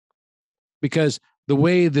boomerang. Because the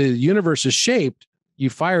way the universe is shaped, you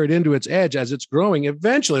fire it into its edge as it's growing,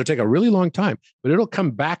 eventually it'll take a really long time, but it'll come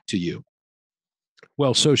back to you.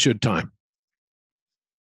 Well, so should time.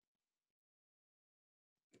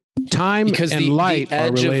 Time because and light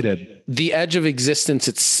are related. The edge of existence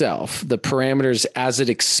itself, the parameters, as it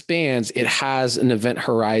expands, it has an event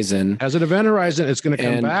horizon. As an event horizon, it's going to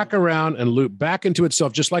come back around and loop back into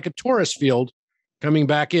itself, just like a torus field coming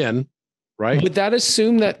back in, right? Would that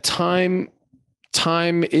assume that time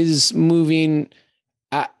is moving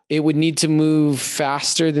it would need to move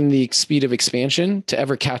faster than the speed of expansion to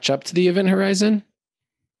ever catch up to the event horizon?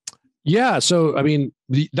 Yeah. So, I mean,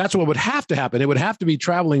 that's what would have to happen. It would have to be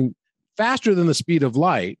traveling faster than the speed of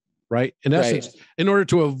light, right? In essence, in order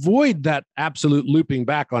to avoid that absolute looping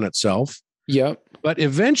back on itself. Yep. But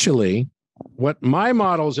eventually, what my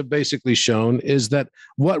models have basically shown is that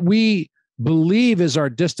what we believe is our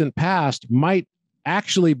distant past might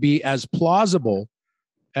actually be as plausible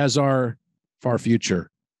as our far future.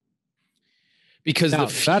 Because now,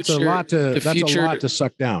 that's a lot to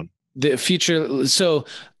suck down. The future. So,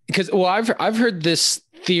 I've heard this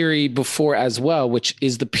theory before as well, which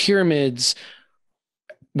is the pyramids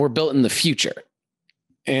were built in the future,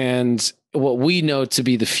 and what we know to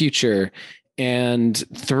be the future, and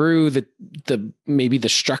through the maybe the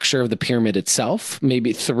structure of the pyramid itself,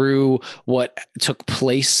 maybe through what took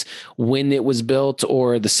place when it was built,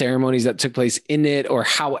 or the ceremonies that took place in it, or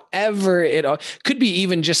however it could be,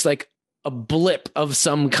 even just like a blip of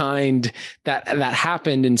some kind that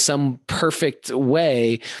happened in some perfect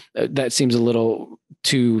way. That seems a little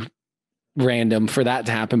too random for that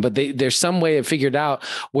to happen, but there's some way of figured out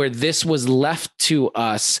where this was left to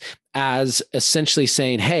us as essentially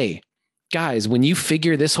saying, hey guys, when you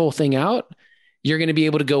figure this whole thing out, you're going to be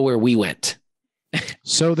able to go where we went.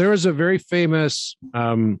 So there was a very famous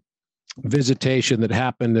visitation that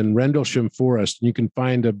happened in Rendlesham Forest. You can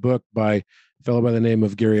find a book by a fellow by the name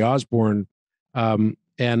of Gary Osborne.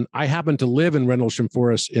 And I happened to live in Rendlesham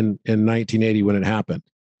Forest in 1980 when it happened.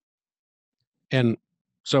 And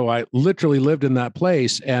so I literally lived in that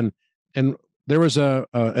place. And there was an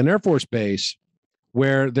Air Force base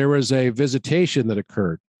where there was a visitation that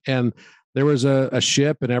occurred. And there was a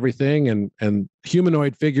ship and everything, and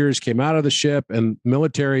humanoid figures came out of the ship, and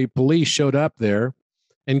military police showed up there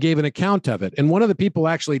and gave an account of it. And one of the people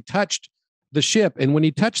actually touched the ship. And when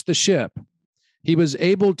he touched the ship, he was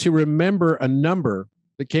able to remember a number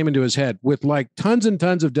that came into his head with like tons and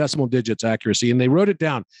tons of decimal digits accuracy. And they wrote it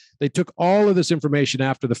down. They took all of this information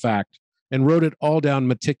after the fact and wrote it all down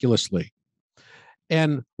meticulously.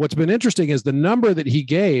 And what's been interesting is the number that he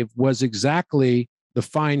gave was exactly the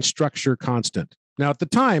fine structure constant. Now, at the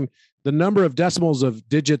time, the number of decimals of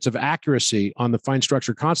digits of accuracy on the fine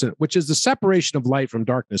structure constant, which is the separation of light from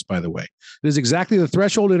darkness, by the way, it is exactly the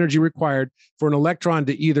threshold energy required for an electron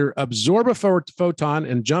to either absorb a photon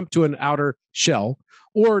and jump to an outer shell,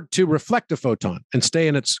 or to reflect a photon and stay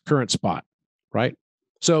in its current spot, right?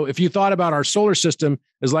 So if you thought about our solar system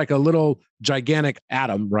as like a little gigantic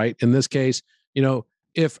atom, right? In this case,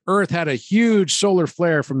 if Earth had a huge solar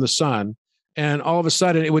flare from the sun, and all of a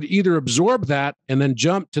sudden it would either absorb that and then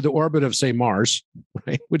jump to the orbit of, say, Mars,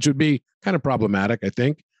 right? Which would be kind of problematic, I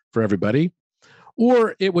think, for everybody.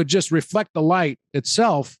 Or it would just reflect the light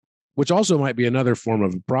itself, which also might be another form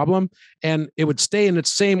of a problem. And it would stay in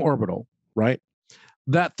its same orbital, right?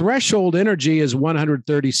 That threshold energy is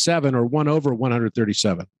 137 or 1 over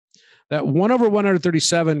 137. That 1 over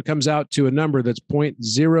 137 comes out to a number that's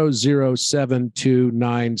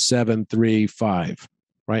 0.007297335,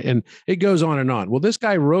 right? And it goes on and on. Well, this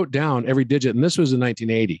guy wrote down every digit, and this was in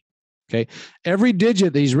 1980, okay? Every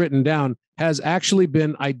digit that he's written down has actually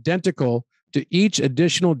been identical to each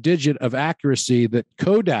additional digit of accuracy that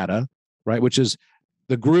CoData, right, which is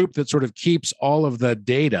the group that sort of keeps all of the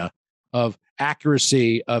data of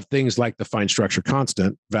accuracy of things like the fine structure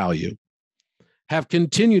constant value, have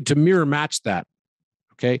continued to mirror match that.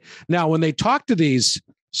 Okay. Now, when they talk to these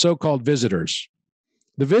so-called visitors,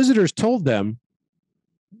 the visitors told them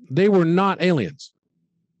they were not aliens.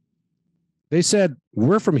 They said,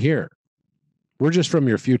 we're from here. We're just from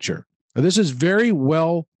your future. Now, this is very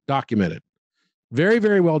well documented, very,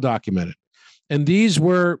 very well documented. And these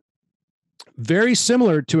were very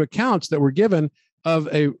similar to accounts that were given of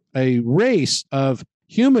a race of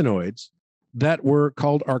humanoids that were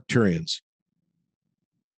called Arcturians.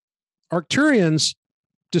 Arcturians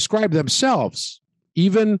describe themselves,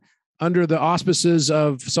 even under the auspices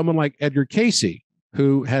of someone like Edgar Cayce,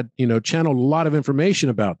 who had, channeled a lot of information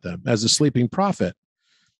about them as a sleeping prophet,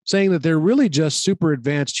 saying that they're really just super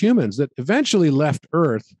advanced humans that eventually left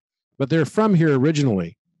Earth, but they're from here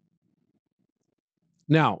originally.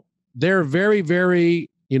 Now, they're very, very,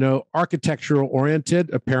 architectural oriented,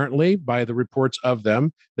 apparently, by the reports of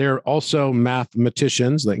them. They're also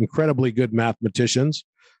mathematicians, like incredibly good mathematicians.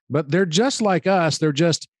 But they're just like us. They're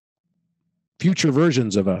just future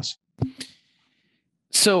versions of us.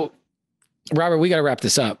 So, Robert, we got to wrap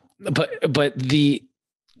this up. But the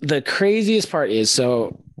craziest part is,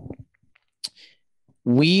 so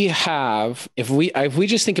we have, if we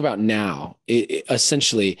just think about now,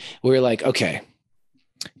 essentially, we're like, okay,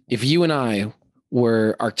 if you and I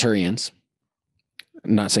were Arcturians,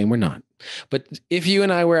 I'm not saying we're not, but if you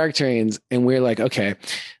and I were Arcturians and we're like, okay,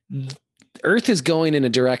 Earth is going in a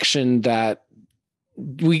direction that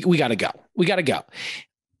we got to go. We got to go.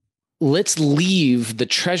 Let's leave the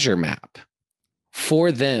treasure map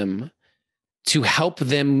for them to help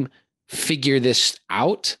them figure this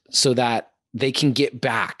out so that they can get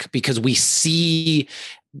back, because we see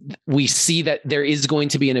that there is going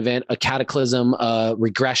to be an event, a cataclysm, a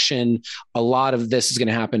regression. A lot of this is going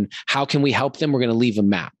to happen. How can we help them? We're going to leave a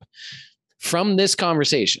map. From this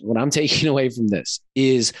conversation, what I'm taking away from this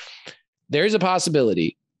is there's a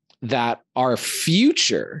possibility that our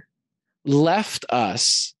future left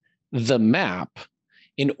us the map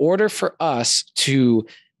in order for us to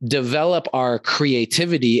develop our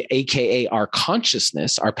creativity, AKA our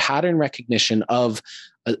consciousness, our pattern recognition of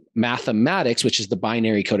mathematics, which is the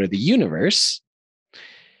binary code of the universe,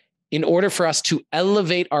 in order for us to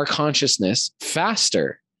elevate our consciousness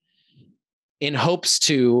faster in hopes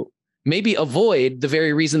to maybe avoid the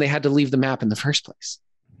very reason they had to leave the map in the first place.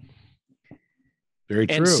 Very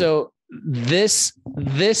true. And so this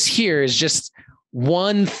here is just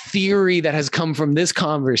one theory that has come from this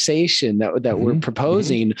conversation that we're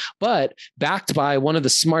proposing, but backed by one of the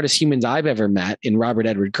smartest humans I've ever met in Robert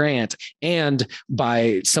Edward Grant, and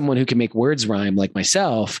by someone who can make words rhyme like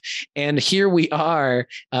myself. And here we are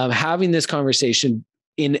having this conversation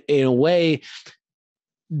in a way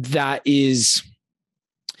that is,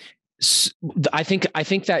 I think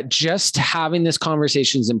that just having this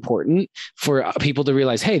conversation is important for people to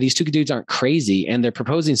realize, hey, these two dudes aren't crazy, and they're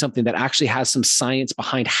proposing something that actually has some science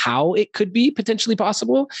behind how it could be potentially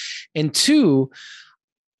possible. And two,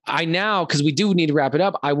 because we do need to wrap it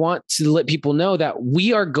up, I want to let people know that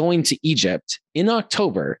we are going to Egypt in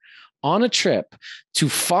October on a trip to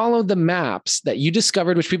follow the maps that you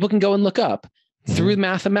discovered, which people can go and look up through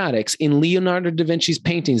mathematics in Leonardo da Vinci's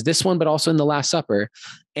paintings, this one, but also in The Last Supper.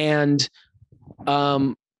 And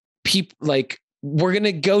people, like, we're going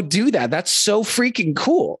to go do that. That's so freaking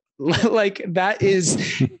cool. Like, that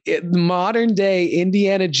is modern day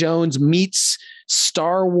Indiana Jones meets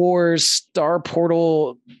Star Wars, Star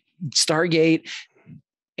Portal, Stargate.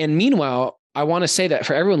 And meanwhile, I want to say that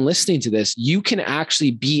for everyone listening to this, you can actually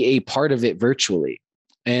be a part of it virtually.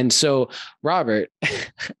 And so, Robert,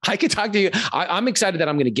 I could talk to you. I'm excited that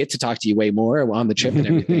I'm going to get to talk to you way more on the trip and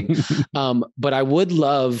everything. But I would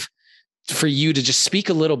love for you to just speak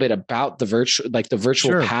a little bit about the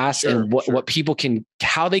virtual pass and what people can,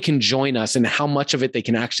 how they can join us and how much of it they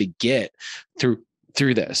can actually get through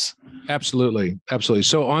this. Absolutely.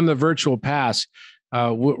 So on the virtual pass,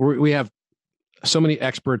 we have so many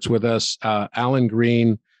experts with us, Alan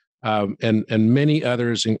Green, and many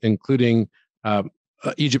others, including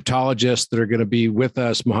Egyptologists that are going to be with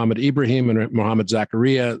us, Muhammad Ibrahim and Muhammad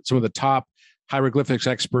Zakaria, some of the top hieroglyphics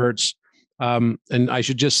experts. And I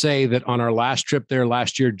should just say that on our last trip there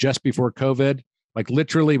last year, just before COVID, like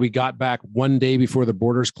literally we got back one day before the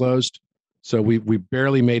borders closed. So we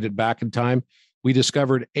barely made it back in time. We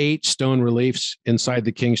discovered 8 stone reliefs inside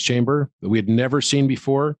the King's Chamber that we had never seen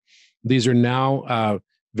before. These are now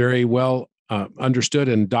very well understood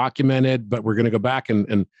and documented, but we're going to go back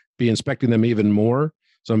and be inspecting them even more.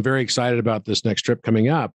 So I'm very excited about this next trip coming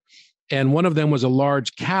up. And one of them was a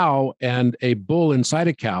large cow and a bull inside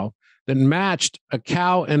a cow that matched a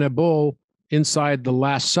cow and a bull inside the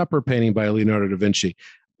Last Supper painting by Leonardo da Vinci.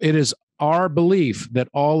 It is our belief that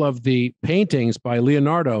all of the paintings by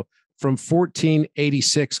Leonardo from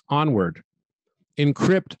 1486 onward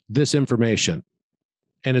encrypt this information.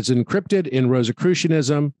 And it's encrypted in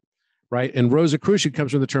Rosicrucianism, right? And Rosicrucian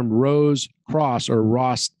comes from the term Rose Cross or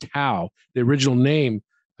Ros Tau, the original name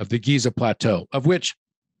of the Giza Plateau, of which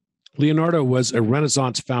Leonardo was a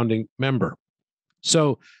Renaissance founding member.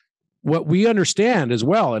 So what we understand as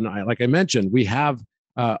well, and like I mentioned, we have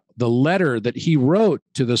the letter that he wrote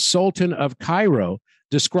to the Sultan of Cairo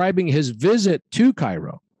describing his visit to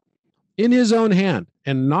Cairo in his own hand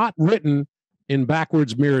and not written in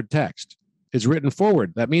backwards mirrored text. It's written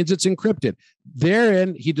forward. That means it's encrypted.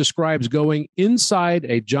 Therein, he describes going inside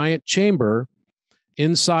a giant chamber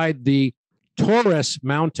inside the Taurus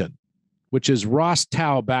mountain, which is Ras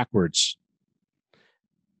Tau backwards,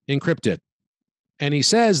 encrypted. And he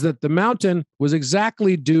says that the mountain was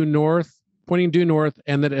exactly due north, pointing due north,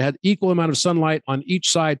 and that it had equal amount of sunlight on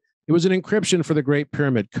each side. It was an encryption for the Great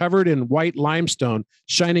Pyramid, covered in white limestone,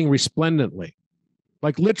 shining resplendently.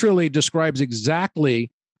 Like literally describes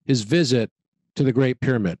exactly his visit to the Great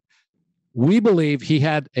Pyramid. We believe he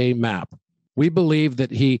had a map. We believe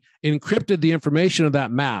that he encrypted the information of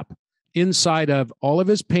that map inside of all of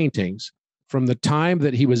his paintings from the time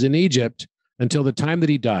that he was in Egypt until the time that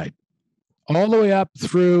he died, all the way up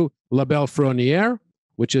through La Belle Ferronnière,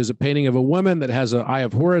 which is a painting of a woman that has an Eye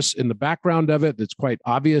of Horus in the background of it that's quite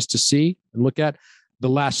obvious to see and look at. The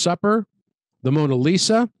Last Supper, the Mona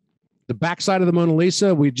Lisa. The backside of the Mona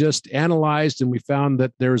Lisa, we just analyzed and we found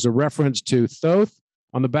that there's a reference to Thoth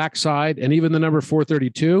on the backside and even the number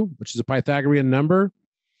 432, which is a Pythagorean number.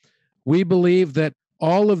 We believe that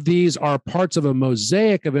all of these are parts of a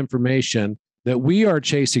mosaic of information that we are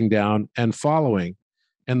chasing down and following.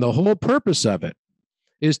 And the whole purpose of it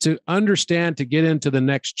is to understand, to get into the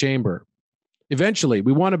next chamber. Eventually,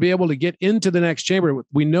 we want to be able to get into the next chamber.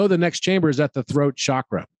 We know the next chamber is at the throat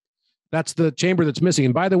chakra. That's the chamber that's missing.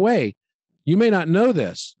 And by the way, you may not know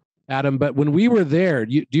this, Adam, but when we were there,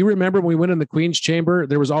 do you remember when we went in the Queen's Chamber,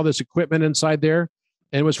 there was all this equipment inside there?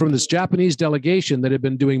 And it was from this Japanese delegation that had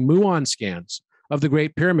been doing muon scans of the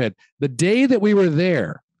Great Pyramid. The day that we were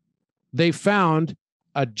there, they found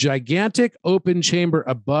a gigantic open chamber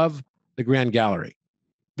above the Grand Gallery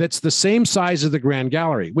that's the same size as the Grand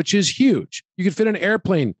Gallery, which is huge. You could fit an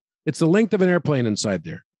airplane. It's the length of an airplane inside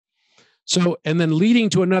there. So, and then leading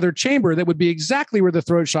to another chamber that would be exactly where the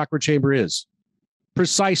throat chakra chamber is.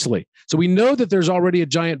 Precisely. So we know that there's already a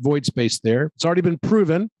giant void space there. It's already been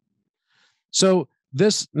proven. So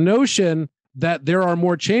this notion that there are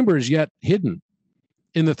more chambers yet hidden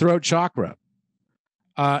in the throat chakra,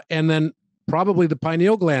 and then probably the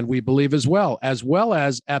pineal gland, we believe as well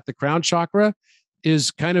as at the crown chakra,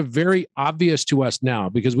 is kind of very obvious to us now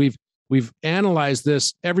because we've analyzed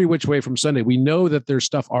this every which way from Sunday. We know that there's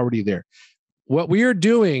stuff already there. What we are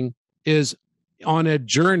doing is on a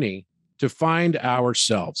journey to find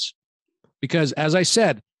ourselves. Because as I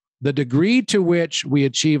said, the degree to which we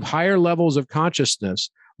achieve higher levels of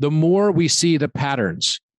consciousness, the more we see the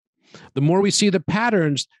patterns. The more we see the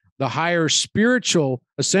patterns, the higher spiritual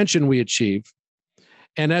ascension we achieve.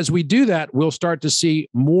 And as we do that, we'll start to see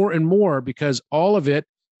more and more because all of it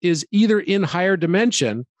is either in higher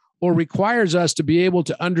dimension or requires us to be able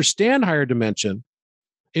to understand higher dimension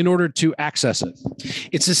in order to access it.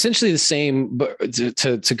 It's essentially the same, but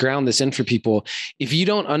to ground this in for people, if you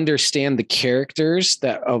don't understand the characters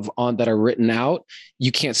that are written out,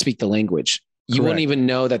 you can't speak the language. You Correct. Won't even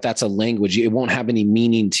know that that's a language. It won't have any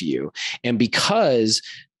meaning to you. And because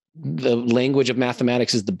the language of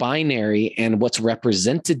mathematics is the binary, and what's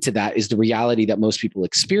represented to that is the reality that most people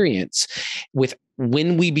experience.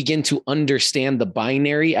 When we begin to understand the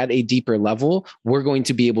binary at a deeper level, we're going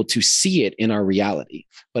to be able to see it in our reality.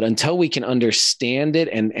 But until we can understand it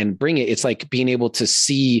and bring it, it's like being able to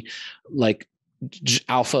see like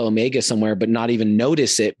alpha omega somewhere, but not even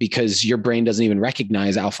notice it because your brain doesn't even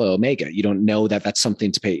recognize alpha omega. You don't know that that's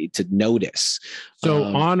something to notice. So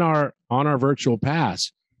on our virtual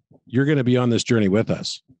pass, you're going to be on this journey with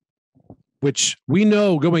us, which we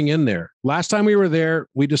know going in there. Last time we were there,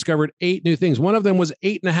 we discovered 8 new things. One of them was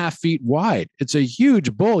 8.5 feet wide. It's a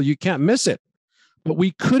huge bowl. You can't miss it, but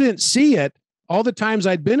we couldn't see it all the times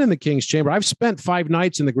I'd been in the King's Chamber. I've spent 5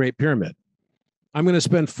 nights in the Great Pyramid. I'm going to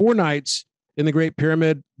spend 4 nights in the Great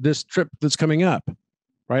Pyramid this trip that's coming up,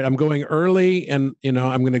 right? I'm going early, and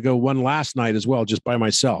I'm going to go one last night as well, just by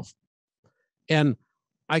myself. And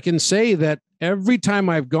I can say that every time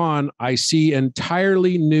I've gone, I see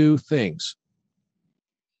entirely new things.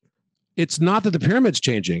 It's not that the pyramid's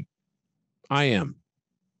changing. I am.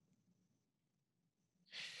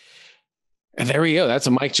 And there we go. That's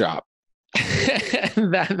a mic drop.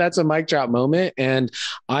 That's a mic drop moment. And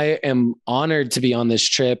I am honored to be on this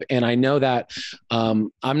trip. And I know that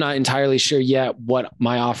I'm not entirely sure yet what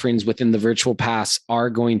my offerings within the virtual pass are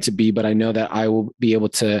going to be, but I know that I will be able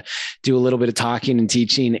to do a little bit of talking and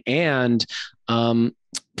teaching. And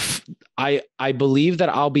I believe that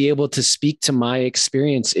I'll be able to speak to my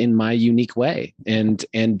experience in my unique way and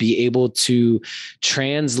be able to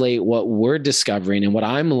translate what we're discovering and what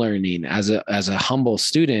I'm learning as a humble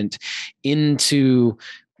student into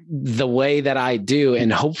the way that I do.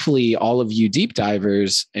 And hopefully all of you deep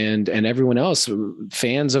divers and everyone else,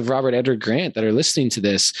 fans of Robert Edward Grant that are listening to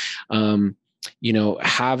this,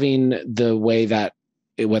 having the way that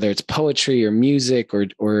whether it's poetry or music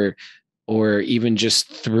or even just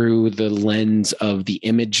through the lens of the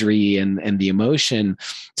imagery and the emotion,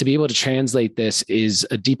 to be able to translate this is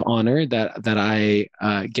a deep honor that I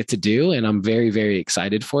get to do. And I'm very, very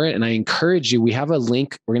excited for it. And I encourage you, we have a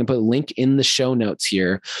link. We're going to put a link in the show notes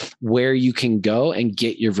here where you can go and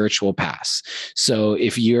get your virtual pass. So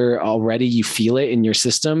if you feel it in your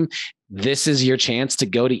system, this is your chance to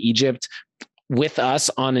go to Egypt with us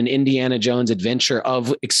on an Indiana Jones adventure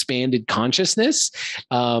of expanded consciousness.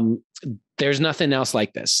 There's nothing else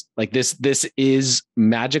like this. Like this is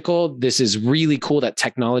magical. This is really cool that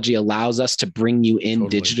technology allows us to bring you in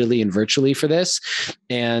digitally and virtually for this.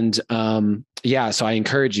 And so I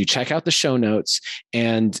encourage you, check out the show notes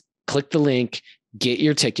and click the link, get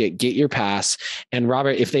your ticket, get your pass. And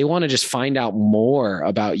Robert, if they want to just find out more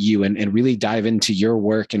about you and really dive into your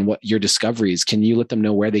work and what your discoveries, can you let them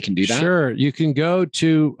know where they can do that? Sure. You can go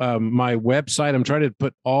to my website. I'm trying to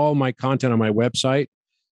put all my content on my website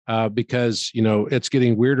because, it's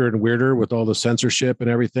getting weirder and weirder with all the censorship and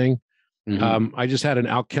everything. Mm-hmm. I just had an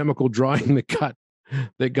alchemical drawing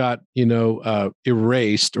that got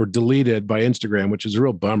erased or deleted by Instagram, which is a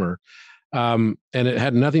real bummer. And it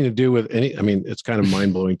had nothing to do with it's kind of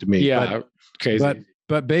mind blowing to me. Yeah. Crazy.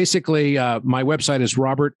 But basically, my website is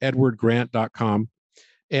robertedwardgrant.com.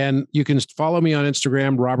 And you can follow me on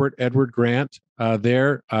Instagram, Robert Edward Grant.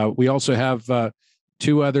 There, we also have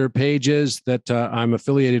 2 other pages that I'm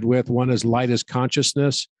affiliated with. One is Light as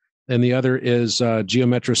Consciousness, and the other is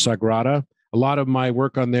Geometria Sagrada. A lot of my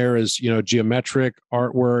work on there is, geometric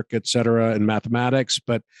artwork, et cetera, and mathematics.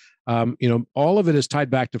 But all of it is tied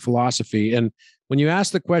back to philosophy. And when you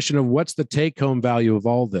ask the question of what's the take-home value of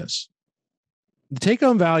all this, the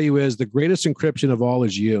take-home value is the greatest encryption of all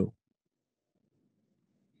is you.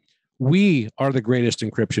 We are the greatest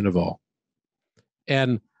encryption of all.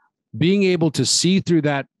 And being able to see through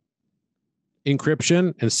that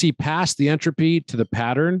encryption and see past the entropy to the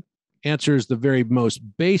pattern answers the very most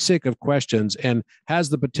basic of questions and has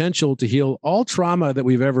the potential to heal all trauma that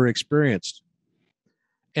we've ever experienced.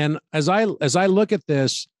 And as I look at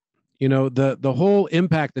this, the whole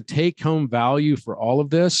impact, the take-home value for all of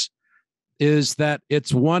this is that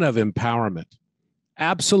it's one of empowerment,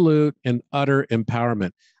 absolute and utter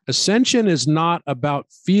empowerment. Ascension is not about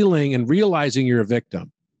feeling and realizing you're a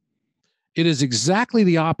victim. It is exactly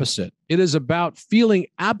the opposite. It is about feeling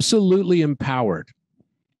absolutely empowered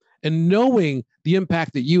and knowing the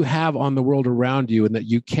impact that you have on the world around you and that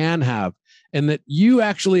you can have, and that you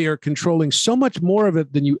actually are controlling so much more of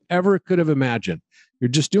it than you ever could have imagined. You're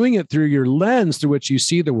just doing it through your lens through which you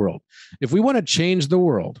see the world. If we want to change the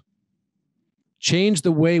world, change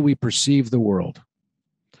the way we perceive the world.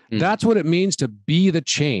 That's what it means to be the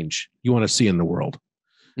change you want to see in the world.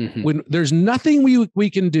 Mm-hmm. When there's nothing we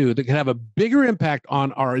can do that can have a bigger impact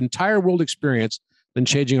on our entire world experience than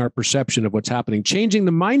changing our perception of what's happening, changing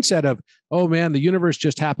the mindset of, oh man, the universe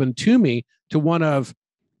just happened to me, to one of,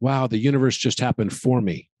 wow, the universe just happened for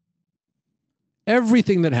me.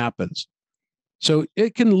 Everything that happens. So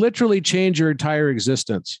it can literally change your entire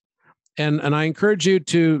existence. And I encourage you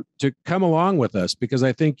to come along with us, because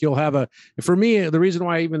I think you'll have for me, the reason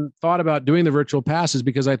why I even thought about doing the virtual pass is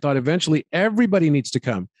because I thought eventually everybody needs to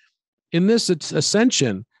come. In this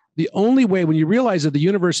ascension, the only way, when you realize that the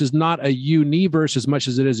universe is not a universe as much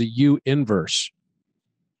as it is a U inverse.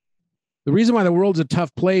 The reason why the world's a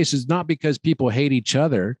tough place is not because people hate each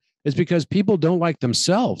other, it's because people don't like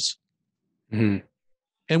themselves. Mm-hmm.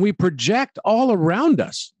 And we project all around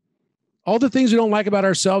us. All the things we don't like about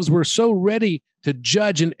ourselves, we're so ready to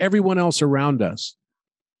judge in everyone else around us.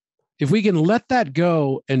 If we can let that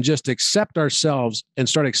go and just accept ourselves and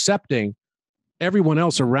start accepting everyone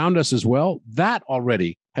else around us as well, that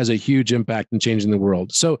already has a huge impact in changing the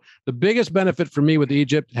world. So the biggest benefit for me with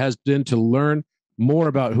Egypt has been to learn more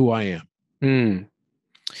about who I am. Mm.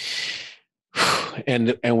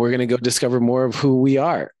 And we're going to go discover more of who we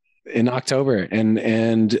are in October.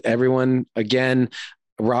 And everyone, again,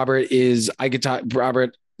 Robert,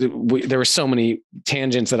 there were so many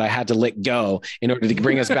tangents that I had to let go in order to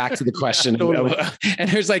bring us back to the question. Totally. And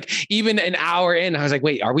there's like, even an hour in, I was like,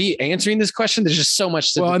 wait, are we answering this question? There's just so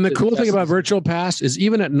much. And the cool thing about Virtual Pass is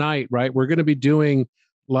even at night, right? We're going to be doing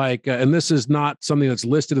like, and this is not something that's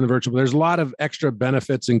listed in the virtual, but there's a lot of extra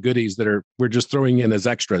benefits and goodies that we're just throwing in as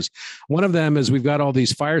extras. One of them is we've got all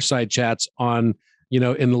these fireside chats on, in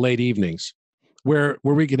the late evenings where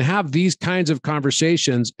we can have these kinds of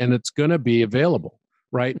conversations, and it's going to be available,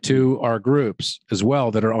 right, to our groups as well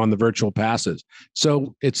that are on the virtual passes.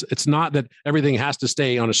 So it's not that everything has to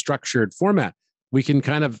stay on a structured format. We can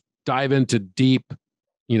kind of dive into deep,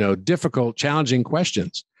 difficult, challenging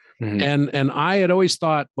questions. Mm-hmm. And I had always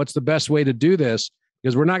thought, what's the best way to do this?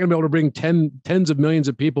 Because we're not going to be able to bring tens of millions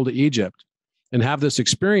of people to Egypt and have this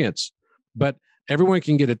experience, but everyone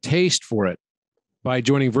can get a taste for it by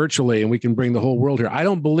joining virtually, and we can bring the whole world here. I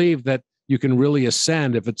don't believe that you can really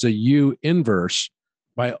ascend if it's a U inverse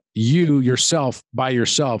by yourself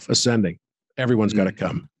ascending. Everyone's got to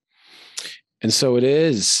come. And so it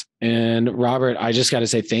is. And Robert, I just got to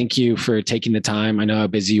say thank you for taking the time. I know how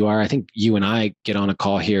busy you are. I think you and I get on a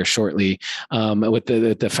call here shortly with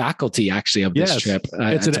the faculty actually of this trip.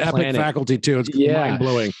 It's an epic faculty too. It's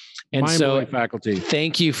mind-blowing. And so faculty.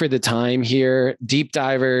 Thank you for the time here. Deep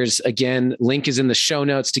Divers, again, link is in the show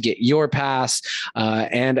notes to get your pass.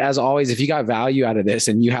 And as always, if you got value out of this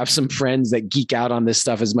and you have some friends that geek out on this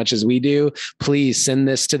stuff as much as we do, please send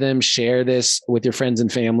this to them, share this with your friends and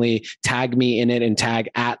family, tag me in it, and tag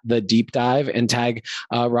at the Deep Dive, and tag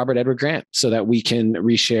Robert Edward Grant so that we can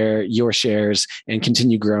reshare your shares and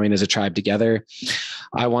continue growing as a tribe together.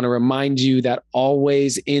 I want to remind you that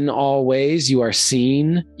always, in all ways, you are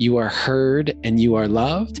seen, you are heard, and you are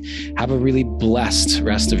loved. Have a really blessed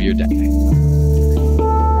rest of your day.